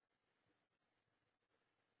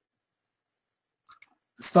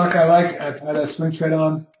 The stock I like, I've had a swing trade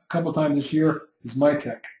on a couple times this year, is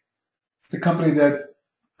Mytek. It's the company that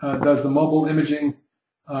does the mobile imaging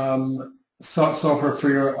software for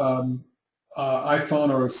your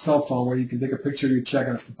iPhone or cell phone, where you can take a picture of your check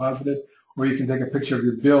and it's deposited, or you can take a picture of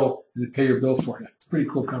your bill and they pay your bill for you. It's a pretty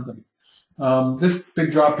cool company. This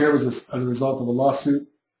big drop here was as a result of a lawsuit,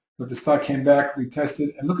 but the stock came back,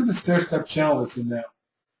 retested, and look at the stair-step channel it's in now.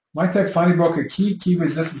 Mytek finally broke a key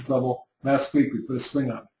resistance level last week. We put a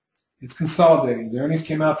swing on it. It's consolidating. The earnings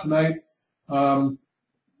came out tonight.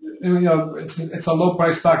 It's a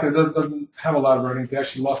low-price stock that doesn't have a lot of earnings. They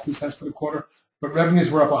actually lost 2 cents for the quarter, but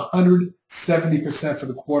revenues were up 170% for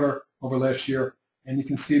the quarter over last year, and you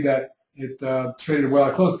can see that it traded well.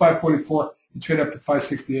 I closed 544 and traded up to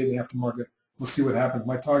 568 in the aftermarket. We'll see what happens.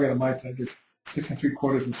 My target on Mytek is 6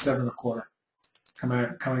 3/4 and 7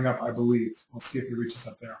 1/4 coming up, I believe. We'll see if it reaches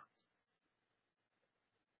up there.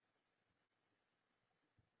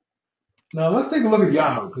 Now let's take a look at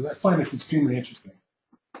Yahoo, because I find this extremely interesting.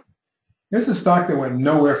 Here's a stock that went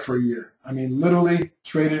nowhere for a year. I mean, literally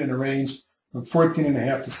traded in a range from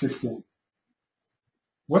 14.5 to 16.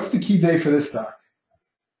 What's the key day for this stock?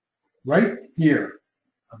 Right here,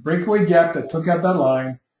 a breakaway gap that took out that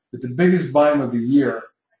line with the biggest volume of the year.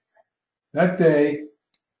 That day,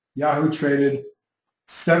 Yahoo traded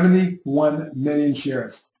 71 million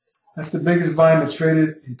shares. That's the biggest volume it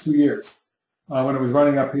traded in 2 years when it was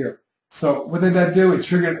running up here. So what did that do? It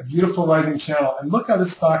triggered a beautiful rising channel. And look how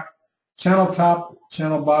this stock, channel top,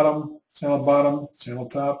 channel bottom, channel bottom, channel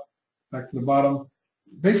top, back to the bottom.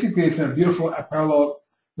 Basically, it's in a beautiful parallel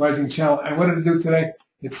rising channel. And what did it do today?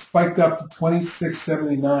 It spiked up to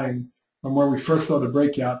 26.79 from where we first saw the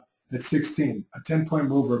breakout at 16. A 10-point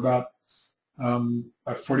move, or about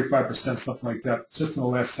 45%, something like that, just in the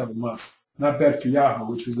last 7 months. Not bad for Yahoo,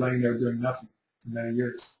 which was laying there doing nothing for many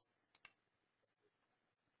years.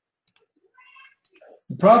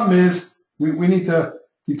 The problem is we need to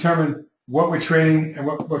determine what we're trading and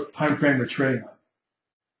what time frame we're trading on.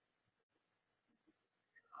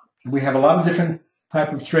 We have a lot of different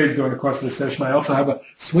type of trades during the course of the session. I also have a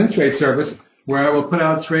swing trade service where I will put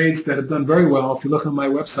out trades that have done very well. If you look on my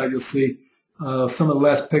website, you'll see some of the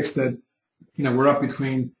last picks that we're up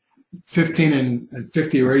between 15 and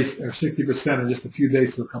 50 or 60% in just a few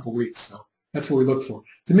days to a couple weeks. So that's what we look for.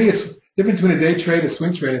 To me, it's different between a day trade, a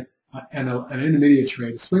swing trade, and an intermediate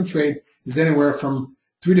trade. A swing trade is anywhere from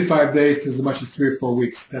 3 to 5 days to as much as 3 or 4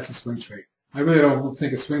 weeks. That's a swing trade. I really don't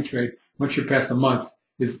think a swing trade, once you're past a month,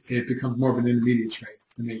 it becomes more of an intermediate trade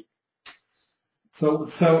to me. So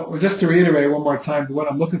just to reiterate one more time, what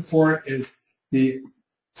I'm looking for is the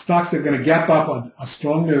stocks that are going to gap up on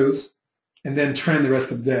strong news and then trend the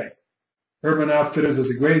rest of the day. Urban Outfitters was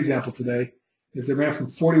a great example today, as they ran from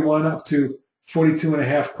 41 up to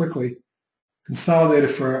 42.5 quickly,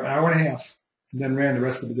 consolidated for an hour and a half, and then ran the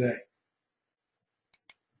rest of the day.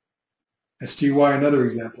 SGY, another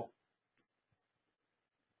example.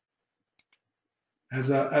 as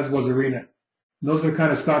was Arena. And those are the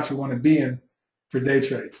kind of stocks you want to be in for day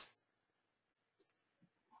trades.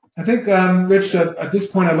 I think, Rich, at this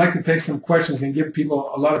point, I'd like to take some questions and give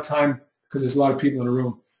people a lot of time because there's a lot of people in the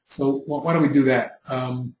room. So why don't we do that?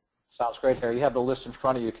 Sounds great, Harry. You have the list in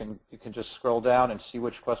front of you. You can just scroll down and see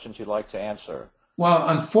which questions you'd like to answer. Well,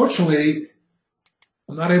 unfortunately,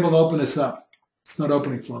 I'm not able to open this up. It's not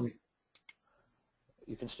opening for me.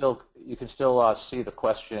 You can still see the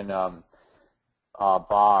question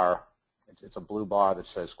bar. It's a blue bar that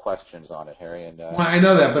says questions on it, Harry. And well, I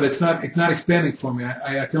know that, but it's not expanding for me.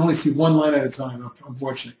 I can only see one line at a time,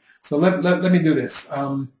 unfortunately. So let me do this.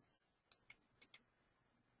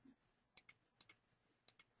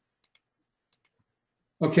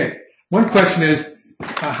 Okay. One question is,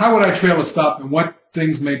 how would I trail a stop, and what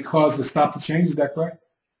things may cause the stop to change? Is that correct?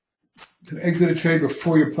 To exit a trade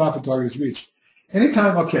before your profit target is reached.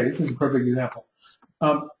 Anytime. Okay, this is a perfect example.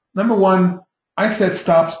 Number one, I set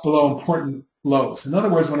stops below important lows. In other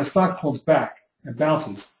words, when a stock pulls back and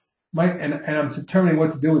bounces, and I'm determining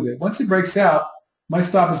what to do with it. Once it breaks out, my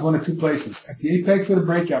stop is one of two places: at the apex of the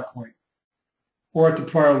breakout point, or at the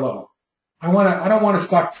prior low. I don't want a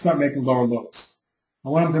stock to start making lower lows. I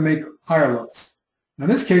want them to make higher lows. Now, in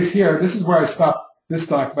this case here, this is where I stopped this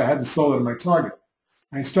stock if I hadn't sold it at my target.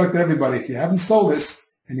 I instructed everybody, if you haven't sold this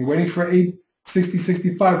and you're waiting for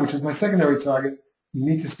 860.65, which is my secondary target, you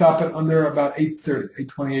need to stop it under about 830.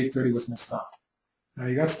 828.30 was my stop. Now,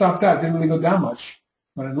 you got stopped out. It didn't really go down much,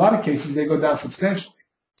 but in a lot of cases, they go down substantially.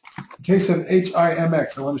 In the case of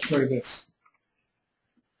HIMX, I want to show you this.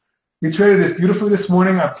 We traded this beautifully this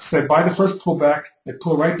morning. I said buy the first pullback. It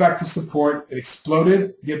pulled right back to support. It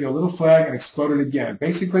exploded, gave you a little flag, and exploded again.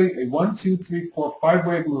 Basically, a 1, 2, 3, 4,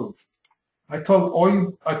 5-wave move. I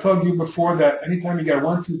told you before that anytime you get a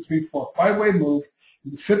 1, 2, 3, 4, 5-wave move,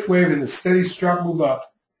 the fifth wave is a steady, sharp move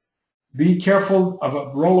up. Be careful of a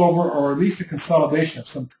rollover or at least a consolidation of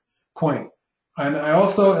some point. And I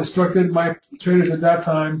also instructed my traders at that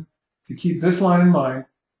time to keep this line in mind.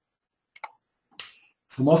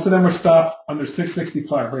 So most of them were stopped under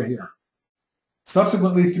 665 right here.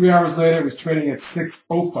 Subsequently, 3 hours later, it was trading at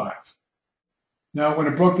 605. Now, when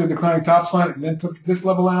it broke the declining tops line and then took this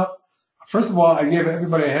level out, first of all, I gave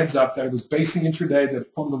everybody a heads up that it was basing intraday, that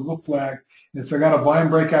it formed a little flag. And if I got a volume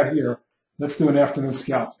breakout here, let's do an afternoon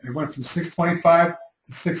scalp. And it went from 625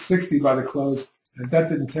 to 660 by the close, and that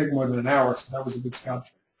didn't take more than an hour, so that was a good scalp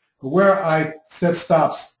trade. But where I set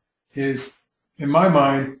stops is, in my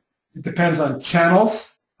mind, it depends on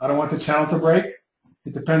channels. I don't want the channel to break.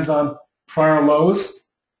 It depends on prior lows.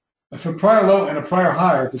 If a prior low and a prior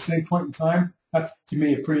high are at the same point in time, that's, to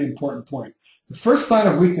me, a pretty important point. The first sign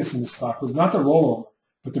of weakness in the stock was not the rollover,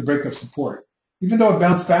 but the break of support. Even though it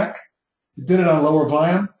bounced back, it did it on lower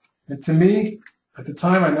volume. And to me, at the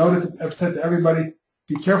time, I've said to everybody,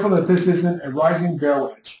 be careful that this isn't a rising bear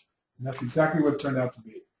wedge. And that's exactly what it turned out to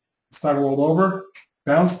be. The stock rolled over,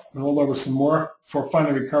 bounced, and rolled over some more before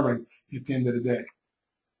finally recovering at the end of the day.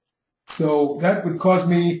 So that would cause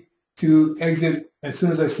me to exit as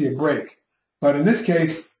soon as I see a break. But in this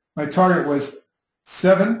case, my target was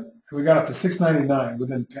 7, and we got up to 6.99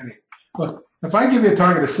 within a penny. Look, if I give you a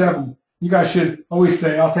target of 7, you guys should always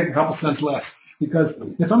say, I'll take a couple cents less. Because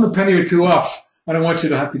if I'm a penny or two off, I don't want you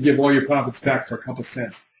to have to give all your profits back for a couple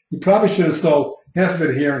cents. You probably should have sold half of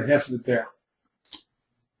it here and half of it there.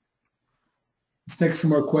 Let's take some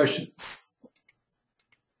more questions.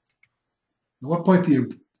 At what point do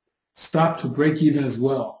you stop to break even as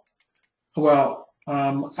well? Well,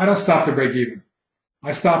 I don't stop to break even.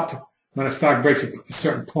 I stop when a stock breaks a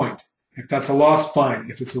certain point. If that's a loss, fine.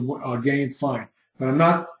 If it's a gain, fine. But I'm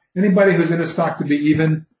not, anybody who's in a stock to be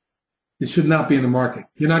even, it should not be in the market.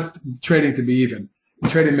 You're not trading to be even.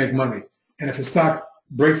 You're trading to make money. And if a stock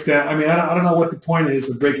breaks down, I mean, I don't know what the point is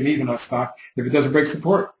of breaking even on stock if it doesn't break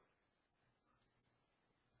support.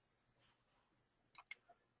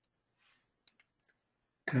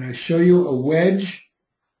 Can I show you a wedge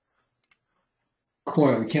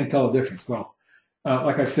coil? You can't tell the difference. Well,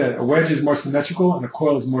 like I said, a wedge is more symmetrical and a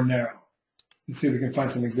coil is more narrow. Let's see if we can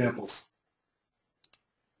find some examples.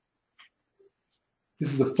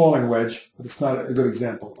 This is a falling wedge, but it's not a good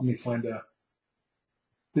example. Let me find a.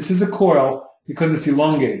 This is a coil because it's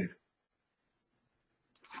elongated.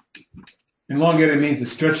 Elongated means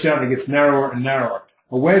it's stretched out and it gets narrower and narrower.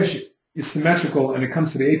 A wedge is symmetrical and it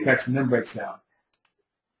comes to the apex and then breaks out.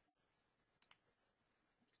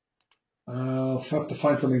 I'll have to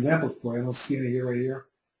find some examples for you. I don't see any here right here.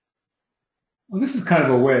 Well, this is kind of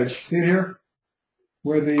a wedge. See it here?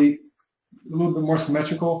 Where a little bit more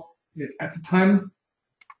symmetrical. At the time,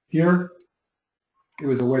 here, it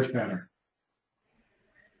was a wedge pattern.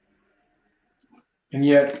 And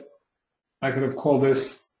yet, I could have called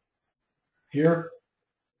this here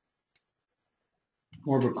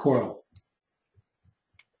more of a coil.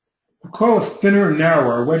 A coil is thinner and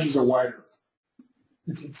narrower. Wedges are wider.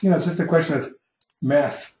 It's it's just a question of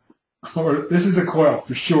math. Or this is a coil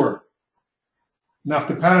for sure. Now, if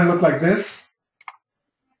the pattern looked like this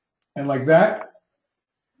and like that, it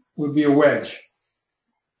would be a wedge.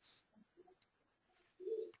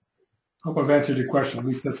 Hope I've answered your question. At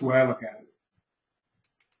least that's the way I look at it.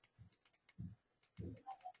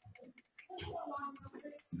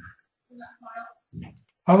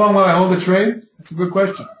 How long will I hold the trade? That's a good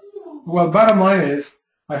question. Well, the bottom line is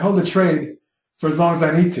I hold the trade for as long as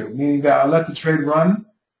I need to, meaning that I'll let the trade run,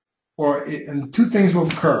 and two things will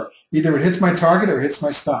occur. Either it hits my target or it hits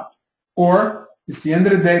my stop. Or it's the end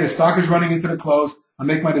of the day, the stock is running into the close, I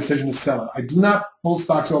make my decision to sell it. I do not hold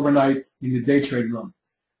stocks overnight in the day trade room.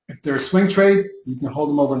 If they're a swing trade, you can hold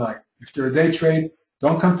them overnight. If they're a day trade,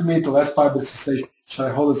 don't come to me at the last 5 minutes to say, should I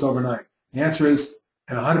hold this overnight? The answer is,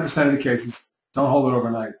 in 100% of the cases, don't hold it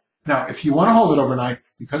overnight. Now, if you want to hold it overnight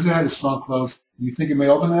because it had a strong close and you think it may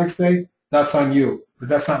open the next day, that's on you, but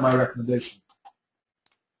that's not my recommendation.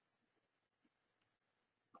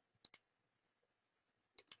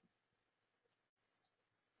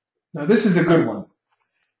 Now, this is a good one.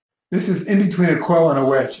 This is in between a coil and a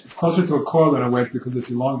wedge. It's closer to a coil than a wedge because it's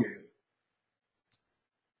elongated.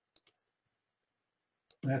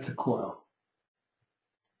 That's a coil.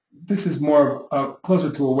 This is more closer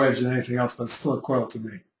to a wedge than anything else, but it's still a coil to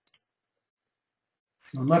me.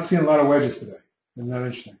 So I'm not seeing a lot of wedges today. Isn't that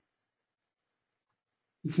interesting?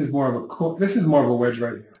 This is more of a this is more of a wedge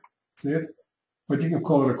right here. See it? But you can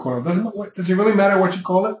call it a coil. Does it really matter what you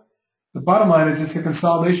call it? The bottom line is it's a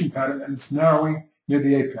consolidation pattern and it's narrowing near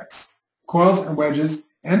the apex. Coils and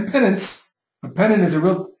wedges and pennants. A pennant is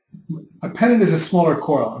a smaller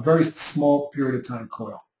coil, a very small period of time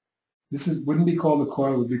coil. This wouldn't be called a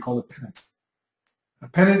coil, it would be called a pennant. A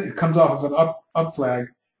pennant, it comes off of an up flag.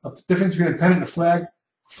 The difference between a pennant and a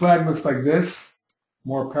flag looks like this,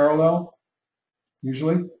 more parallel,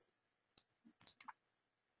 usually.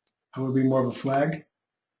 That would be more of a flag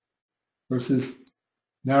versus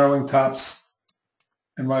narrowing tops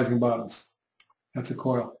and rising bottoms. That's a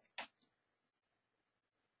coil.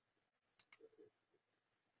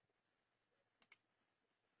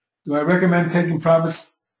 Do I recommend taking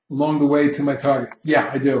profits along the way to my target? Yeah,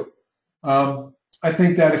 I do. I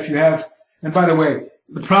think that if you have, and by the way,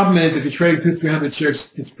 the problem is if you're trading 200-300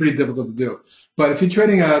 shares, it's pretty difficult to do. But if you're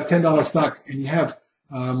trading a $10 stock and you have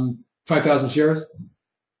 5,000 shares,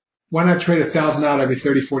 why not trade 1,000 out every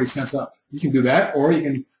 30, 40 cents up? You can do that, or you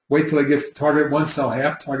can wait till it gets to target 1, sell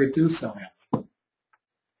half, target 2, sell half.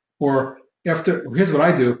 Or here's what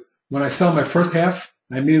I do. When I sell my first half,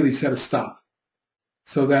 I immediately set a stop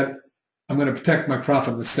so that I'm going to protect my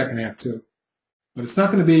profit in the second half too. But it's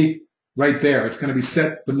not going to be right there. It's going to be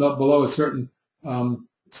set below a certain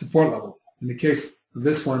support level. In the case of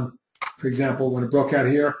this one, for example, when it broke out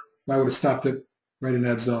here, I would have stopped it right in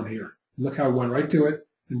that zone here. Look how it went right to it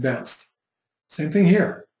and bounced. Same thing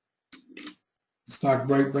here. The stock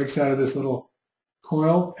breaks out of this little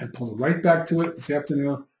coil and pulls right back to it this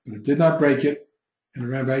afternoon, but it did not break it, and it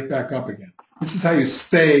ran right back up again. This is how you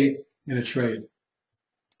stay in a trade.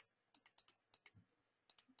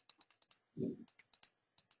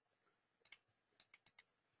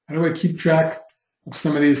 How do I keep track of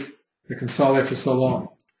some of these that consolidate for so long?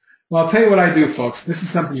 Well, I'll tell you what I do, folks. This is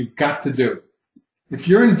something you've got to do. If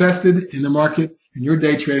you're invested in the market and you're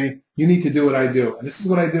day trading, you need to do what I do. And this is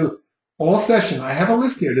what I do all session. I have a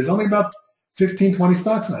list here. There's only about 15, 20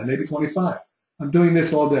 stocks now, maybe 25. I'm doing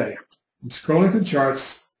this all day. I'm scrolling through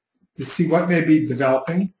charts to see what may be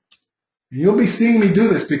developing. And you'll be seeing me do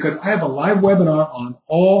this because I have a live webinar on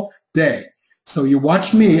all day. So you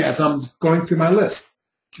watch me as I'm going through my list.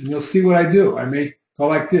 And you'll see what I do. I may go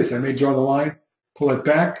like this. I may draw the line, pull it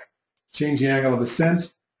back, change the angle of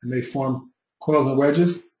ascent. I may form coils and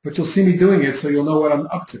wedges. But you'll see me doing it so you'll know what I'm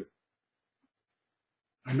up to.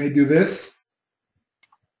 I may do this.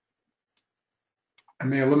 I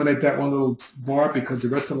may eliminate that one little bar because the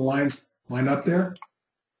rest of the lines line up there.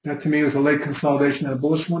 That to me was a late consolidation and a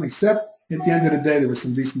bullish one, except at the end of the day there was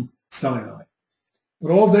some decent selling on it.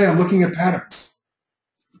 But all day I'm looking at patterns.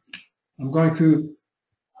 I'm going through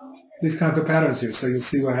these kinds of patterns here, so you'll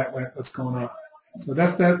see what's going on. So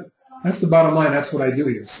that's the bottom line. That's what I do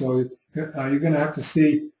here. So you're going to have to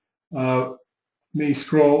see me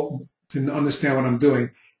scroll to understand what I'm doing.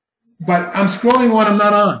 But I'm scrolling when I'm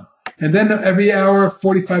not on. And then every hour,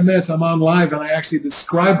 45 minutes, I'm on live, and I actually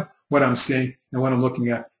describe what I'm seeing and what I'm looking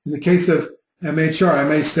at. In the case of MHR, I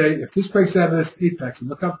may say, if this breaks out of this apex, and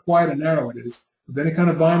look how wide and narrow it is, with any kind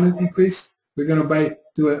of volume increase, we're going to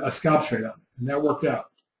do a scalp trade on it, and that worked out.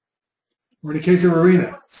 Or in the case of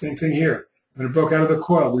Arena, same thing here. When it broke out of the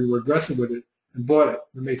coil, we were aggressive with it and bought it.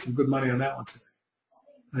 We made some good money on that one today.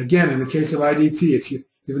 And again, in the case of IDT,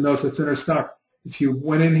 even though it's a thinner stock, if you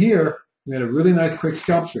went in here, we had a really nice quick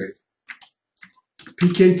scalp trade.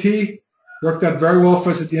 PKT worked out very well for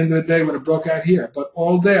us at the end of the day when it broke out here. But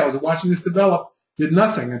all day I was watching this develop, did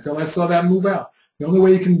nothing until I saw that move out. The only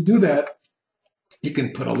way you can do that, you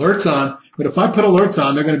can put alerts on. But if I put alerts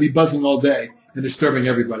on, they're going to be buzzing all day and disturbing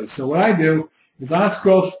everybody. So what I do is I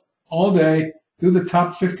scroll all day, do the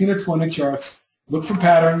top 15 or 20 charts, look for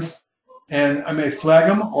patterns, and I may flag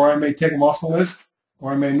them, or I may take them off the list,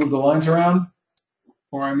 or I may move the lines around,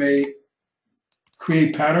 or I may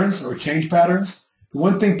create patterns or change patterns. The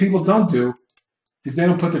one thing people don't do is they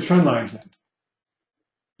don't put the trend lines in.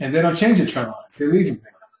 And they don't change the trend lines. They leave them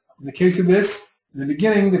there. In the case of this, in the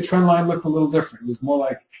beginning, the trend line looked a little different. It was more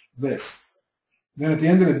like this. Then at the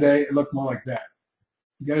end of the day, it looked more like that.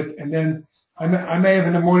 You got it, and then I may have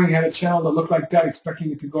in the morning had a channel that looked like that,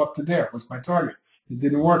 expecting it to go up to there. It was my target. It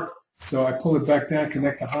didn't work. So I pull it back down,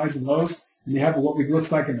 connect the highs and lows, and you have what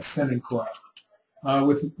looks like an ascending coil.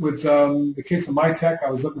 With the case of MyTech,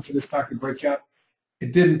 I was looking for this stock to break out.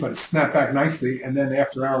 It didn't, but it snapped back nicely, and then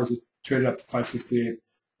after hours, it traded up to 568.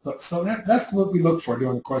 So that's what we look for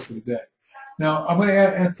during the course of the day. Now, I'm going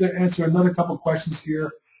to answer another couple of questions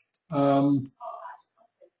here. How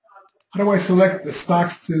do I select the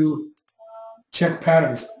stocks to check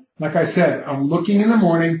patterns? Like I said, I'm looking in the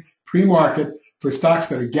morning, pre-market, for stocks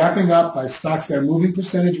that are gapping up, by stocks that are moving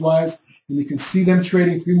percentage-wise, and you can see them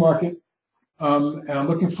trading pre-market. And I'm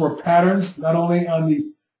looking for patterns, not only on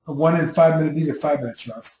the 1 and 5 minute, these are 5-minute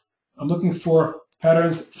charts. I'm looking for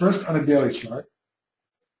patterns first on a daily chart,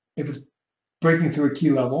 if it's breaking through a key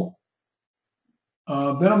level.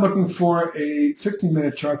 Then I'm looking for a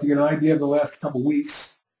 15-minute chart to get an idea of the last couple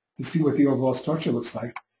weeks to see what the overall structure looks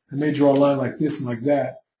like. I may draw a line like this and like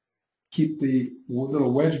that, keep the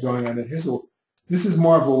little wedge going on it. This is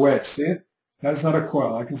more of a wedge, see it? That's not a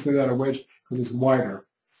coil. I consider that a wedge because it's wider.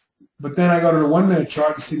 But then I go to the 1-minute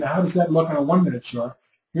chart to see now how does that look on a 1-minute chart.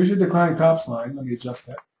 Here's your declining tops line. Let me adjust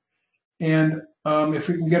that. And if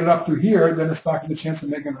we can get it up through here, then the stock has a chance of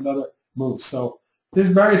making another move. So there's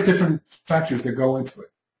various different factors that go into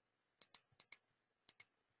it.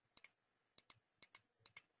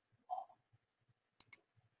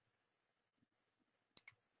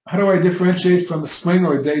 How do I differentiate from a swing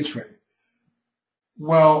or a day trade?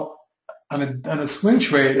 Well, on a swing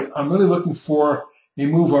trade, I'm really looking for a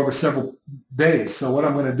move over several days. So what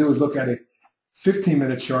I'm going to do is look at a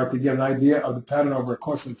 15-minute chart to get an idea of the pattern over a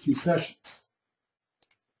course of a few sessions.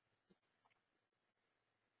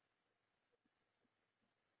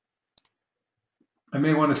 I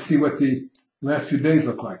may want to see what the last few days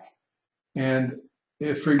look like. And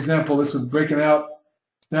if, for example, this was breaking out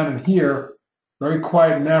down in here, very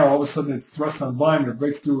quiet and narrow, all of a sudden it thrusts on volume or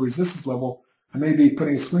breaks through a resistance level, I may be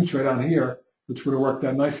putting a swing trade on here, which would have worked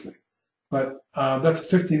out nicely. But that's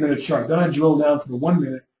a 15-minute chart. Then I drill down to the 1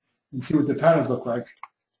 minute and see what the patterns look like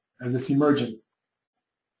as it's emerging.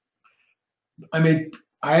 I mean,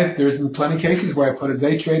 there's been plenty of cases where I put a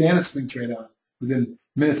day trade and a swing trade on within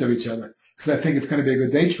minutes of each other because I think it's going to be a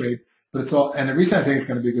good day trade. But it's all, and the reason I think it's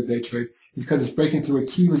going to be a good day trade is because it's breaking through a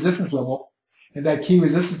key resistance level, and that key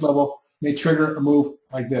resistance level may trigger a move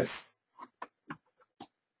like this.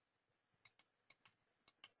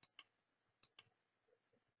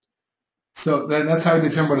 So that's how you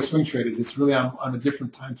determine what a swing trade is. It's really on a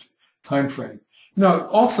different time frame. Now,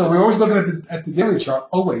 also, we're always looking at the daily chart,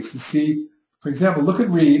 always, to see, for example, look at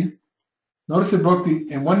Reed. Notice it broke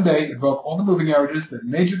in one day, it broke all the moving averages, the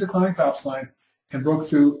major declining tops line, and broke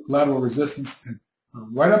through lateral resistance and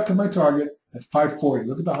right up to my target at 540.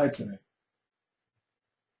 Look at the high today.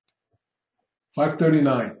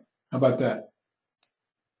 539. How about that?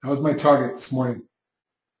 That was my target this morning.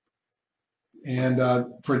 And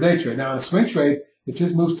for a day trade. Now, in a swing trade, if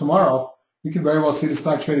this moves tomorrow, we can very well see the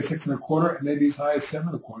stock trade at 6.25 and maybe as high as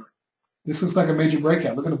 7.25. This looks like a major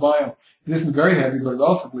breakout. Look at the volume. It isn't very heavy, but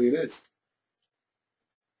relatively it is.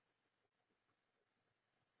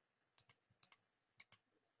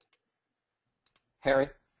 Harry?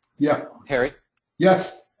 Yeah. Harry?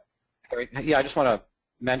 Yes. Harry? Yeah, I just want to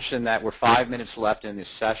mention that we're 5 minutes left in this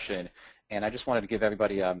session, and I just wanted to give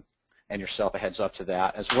everybody and yourself a heads up to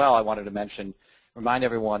that. As well, I wanted to remind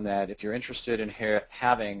everyone that if you're interested in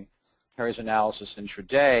having Harry's analysis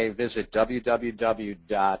intraday, visit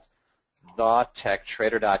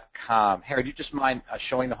www.thetechtrader.com. Harry, do you just mind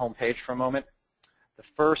showing the home page for a moment? The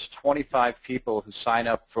first 25 people who sign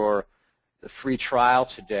up for the free trial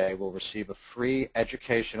today will receive a free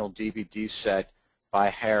educational DVD set by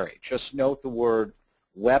Harry. Just note the word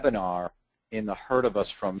webinar in the Heard of Us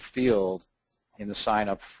from field in the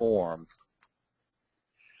sign-up form.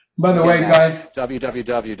 By the way, guys,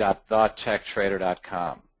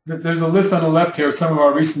 www.thetechtrader.com. There's a list on the left here of some of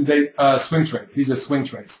our recent date swing trades. These are swing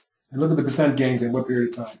trades. And look at the percent gains in what period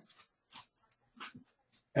of time.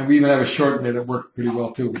 And we even have a short bid that worked pretty well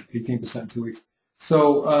too, 18% in 2 weeks.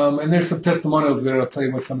 So, and there's some testimonials there that'll tell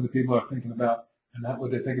you what some of the people are thinking about and not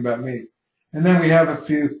what they think about me. And then we have a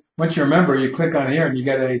few, once you're a member, you click on here and you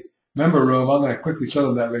get a member room. I'm going to quickly show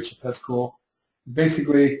them that, Rachel, if that's cool.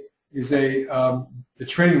 Basically is a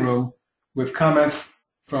trading room with comments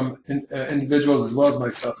from individuals as well as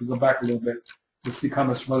myself. We go back a little bit, you'll see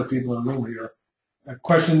comments from other people in the room here.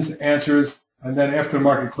 Questions, answers, and then after the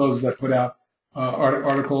market closes, I put out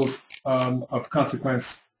articles of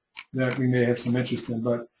consequence that we may have some interest in.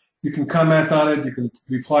 But you can comment on it, you can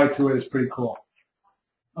reply to it. It's pretty cool.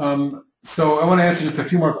 So I want to answer just a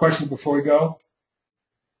few more questions before we go.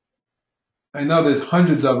 I know there's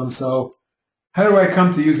hundreds of them, so how do I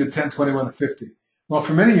come to use it 10, 21, and 50? Well,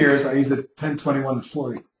 for many years, I used it 10, 21, and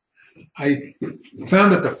 40. I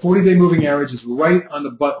found that the 40-day moving average is right on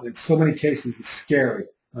the button. In so many cases, it's scary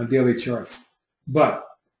on daily charts. But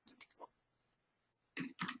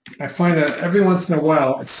I find that every once in a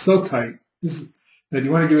while, it's so tight that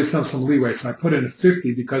you want to give yourself some leeway. So I put it in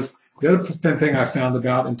 50 because the other thing I found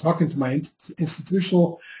about in talking to my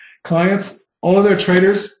institutional clients, all of their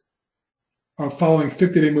traders are following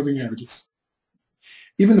 50-day moving averages.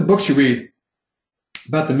 Even the books you read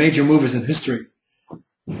about the major movers in history,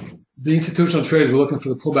 the institutional traders were looking for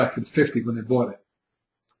the pullback to the 50 when they bought it.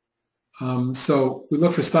 So we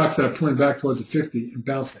look for stocks that are pulling back towards the 50 and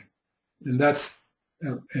bouncing. And that's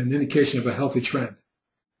an indication of a healthy trend.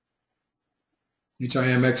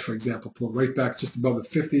 HIMX, for example, pulled right back just above the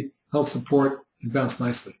 50, held support, and bounced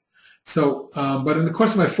nicely. So, but in the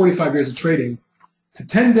course of my 45 years of trading, the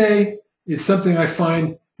 10-day is something I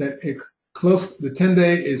find that the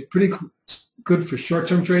 10-day is pretty good for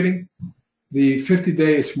short-term trading. The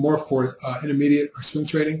 50-day is more for intermediate or swing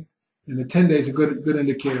trading, and the 10-day is a good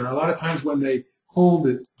indicator. A lot of times when they hold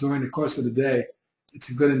it during the course of the day, it's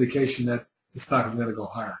a good indication that the stock is going to go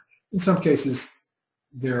higher. In some cases,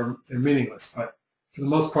 they're meaningless, but for the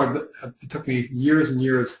most part, it took me years and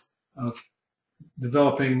years of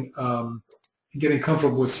developing and getting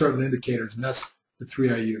comfortable with certain indicators, and that's the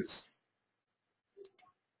three I use.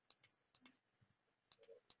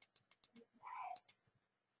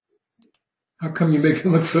 How come you make it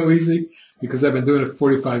look so easy? Because I've been doing it for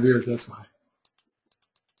 45 years, that's why.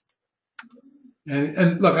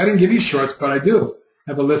 And look, I didn't give you shorts, but I do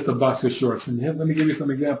have a list of boxer shorts. And let me give you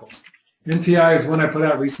some examples. NTI is one I put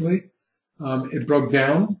out recently. It broke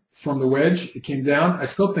down from the wedge. It came down. I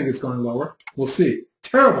still think it's going lower. We'll see.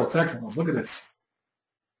 Terrible technicals. Look at this.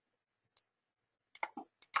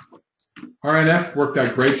 RNF worked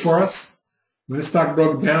out great for us. When this stock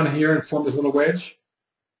broke down here and formed this little wedge,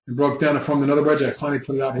 and broke down and formed another wedge, I finally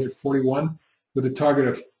put it out here at 41 with a target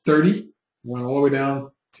of 30. Went all the way down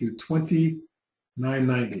to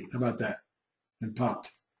 29.90. How about that? And popped.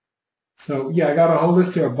 So yeah, I got a whole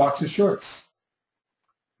list here of boxer shorts.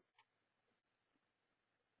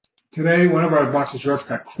 Today, one of our boxer shorts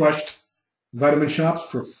got crushed. Vitamin Shops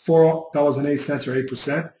for $4.08 or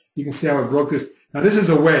 8%. You can see how it broke this. Now this is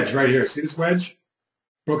a wedge right here. See this wedge?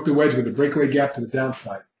 Broke the wedge with a breakaway gap to the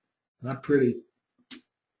downside. Not pretty.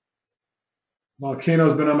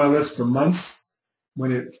 Volcano's been on my list for months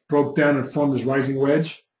when it broke down and formed this rising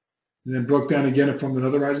wedge, and then broke down again and formed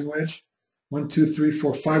another rising wedge. 1, 2, 3,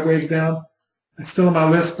 4, 5 waves down. It's still on my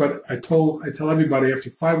list, but I tell everybody after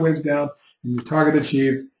 5 waves down and your target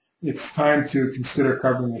achieved, it's time to consider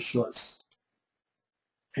covering your shorts.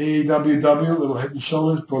 AWW, little head and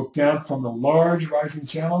shoulders, broke down from the large rising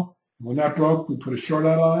channel. When that broke, we put a short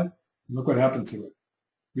out on it, and look what happened to it.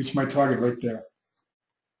 Reached my target right there.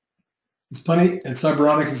 There's plenty, and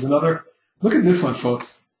Cyberonics is another. Look at this one,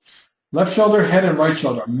 folks. Left shoulder, head, and right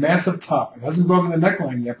shoulder. Massive top. It hasn't broken the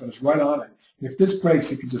neckline yet, but it's right on it. If this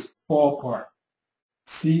breaks, it could just fall apart.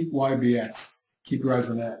 CYBX. Keep your eyes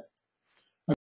on that.